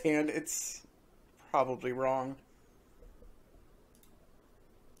try this hand. It's probably wrong.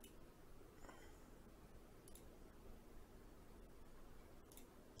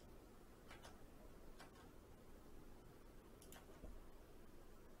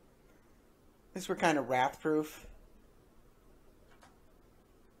 At least we're kind of wrath-proof.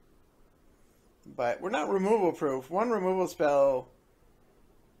 But we're not removal-proof. One removal spell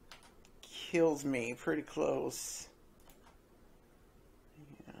kills me pretty close.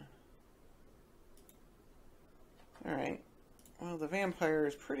 Yeah. Alright. Well, the vampire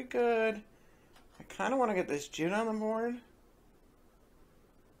is pretty good. I kind of want to get this Jin on the board.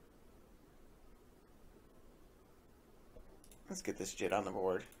 Let's get this Jin on the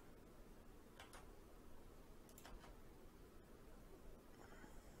board.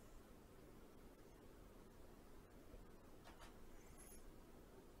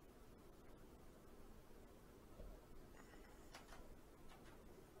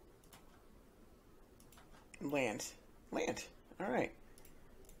 Land. Alright.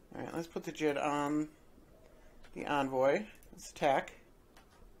 Alright, let's put the Jid on the Envoy. Let's attack.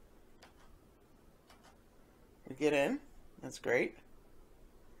 We get in. That's great.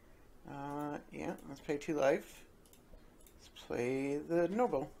 Yeah, let's pay 2 life. Let's play the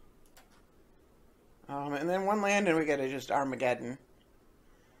Noble. And then 1 land and we get to just Armageddon.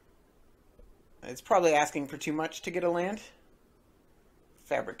 It's probably asking for too much to get a land.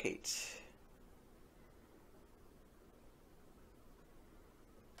 Fabricate.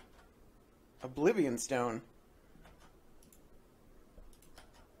 Oblivion Stone.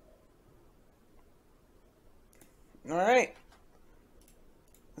 Alright.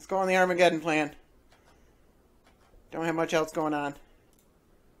 Let's go on the Armageddon plan. Don't have much else going on.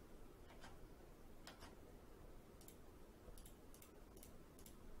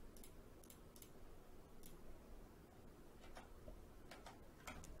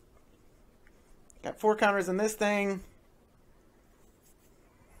 Got 4 counters on this thing.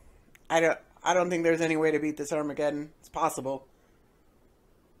 I don't think there's any way to beat this Armageddon. It's possible.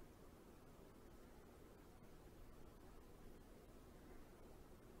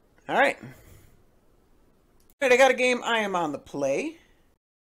 Alright. Alright, I got a game. I am on the play.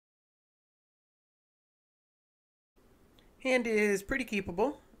 Hand is pretty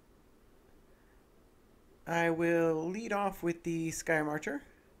keepable. I will lead off with the Sky Marcher.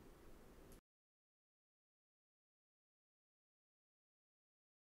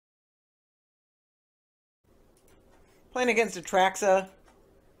 Playing against Atraxa.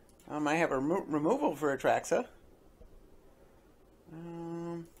 I have a removal for Atraxa.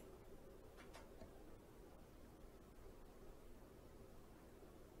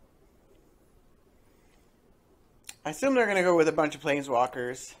 I assume they're going to go with a bunch of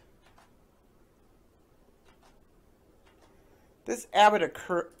Planeswalkers. This Arbiter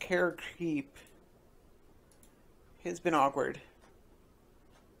Kher creep has been awkward.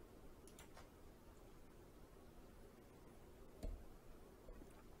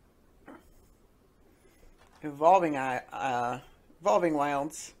 Evolving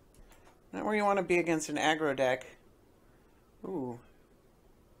Wilds. Not where you want to be against an aggro deck. Ooh.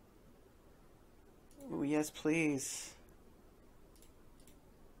 Ooh, yes, please.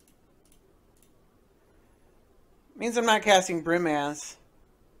 Means I'm not casting Brimaz.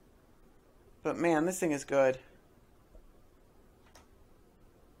 But man, this thing is good.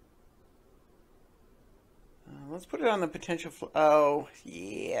 Let's put it on the potential. Oh,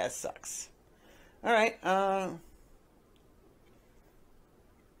 yeah, sucks. All right.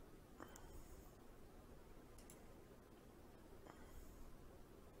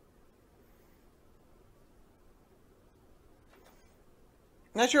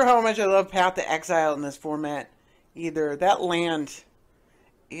 Not sure how much I love Path to Exile in this format either. That land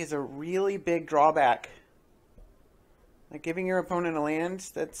is a really big drawback. Like giving your opponent a land,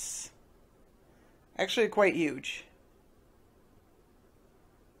 that's actually quite huge.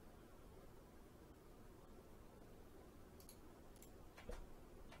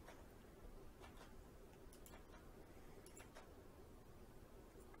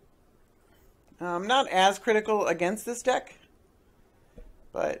 I'm not as critical against this deck,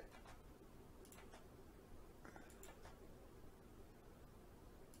 but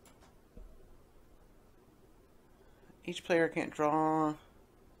each player can't draw.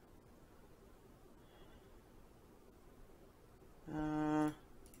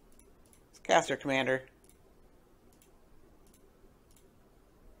 It's Caster Commander.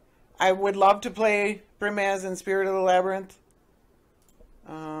 I would love to play Brimaz and Spirit of the Labyrinth.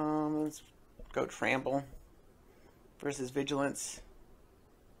 Let's go Trample versus Vigilance.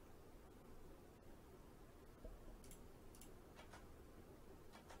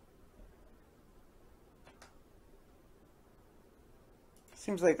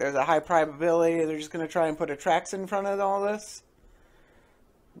 Seems like there's a high probability they're just going to try and put Atraxa in front of all this.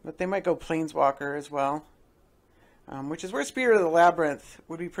 But they might go Planeswalker as well. Which is where Spirit of the Labyrinth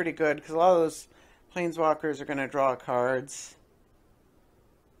would be pretty good, because a lot of those Planeswalkers are going to draw cards.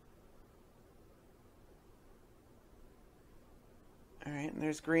 Alright, and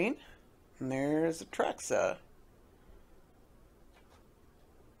there's green. And there's Atraxa.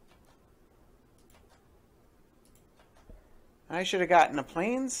 I should have gotten a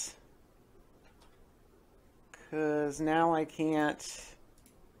Plains, because now I can't.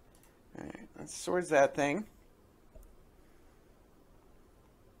 Alright, let's swords that thing.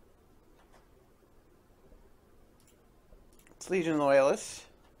 It's Legion Loyalist.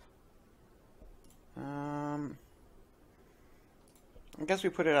 I guess we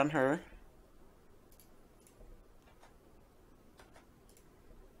put it on her.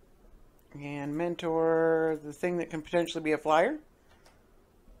 And Mentor, the thing that can potentially be a flyer.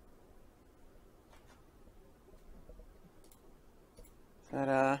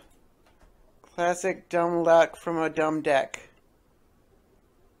 That classic dumb luck from a dumb deck.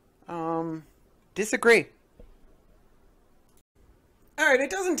 Disagree. Alright, it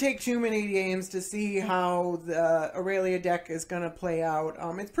doesn't take too many games to see how the Aurelia deck is going to play out.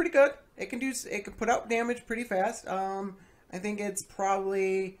 It's pretty good. It can put out damage pretty fast. I think it's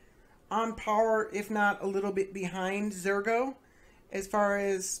probably on par, if not a little bit behind Zergo as far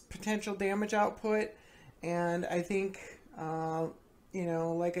as potential damage output. And I think, you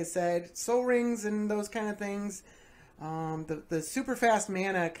know, like I said, Soul Rings and those kind of things, the super fast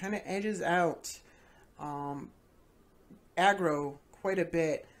mana kind of edges out aggro quite a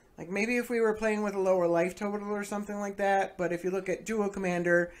bit. Like maybe if we were playing with a lower life total or something like that, but if you look at Duo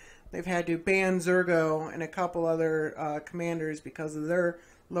Commander, they've had to ban Zergo and a couple other commanders because of their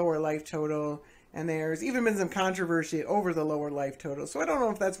lower life total, and there's even been some controversy over the lower life total. So I don't know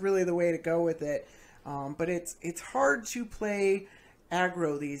if that's really the way to go with it, but it's hard to play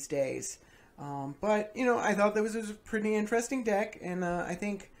aggro these days. But, you know, I thought that was a pretty interesting deck, and I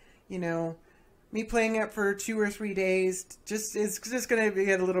think, you know, me playing it for 2 or 3 days it's just going to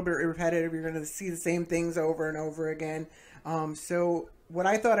get a little bit repetitive. You're going to see the same things over and over again. So what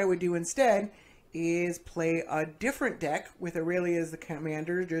I thought I would do instead is play a different deck with Aurelia as the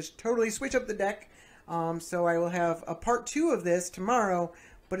commander. Just totally switch up the deck. So I will have a part 2 of this tomorrow,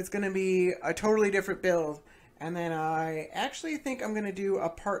 but it's going to be a totally different build. And then I actually think I'm going to do a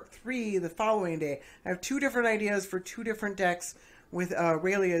part 3 the following day. I have 2 different ideas for 2 different decks with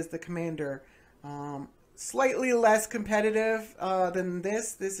Aurelia as the commander. Slightly less competitive than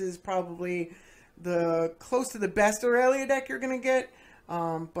this. This is probably close to the best Aurelia deck you're going to get.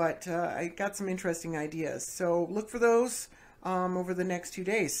 But I got some interesting ideas. So look for those over the next 2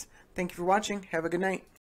 days. Thank you for watching. Have a good night.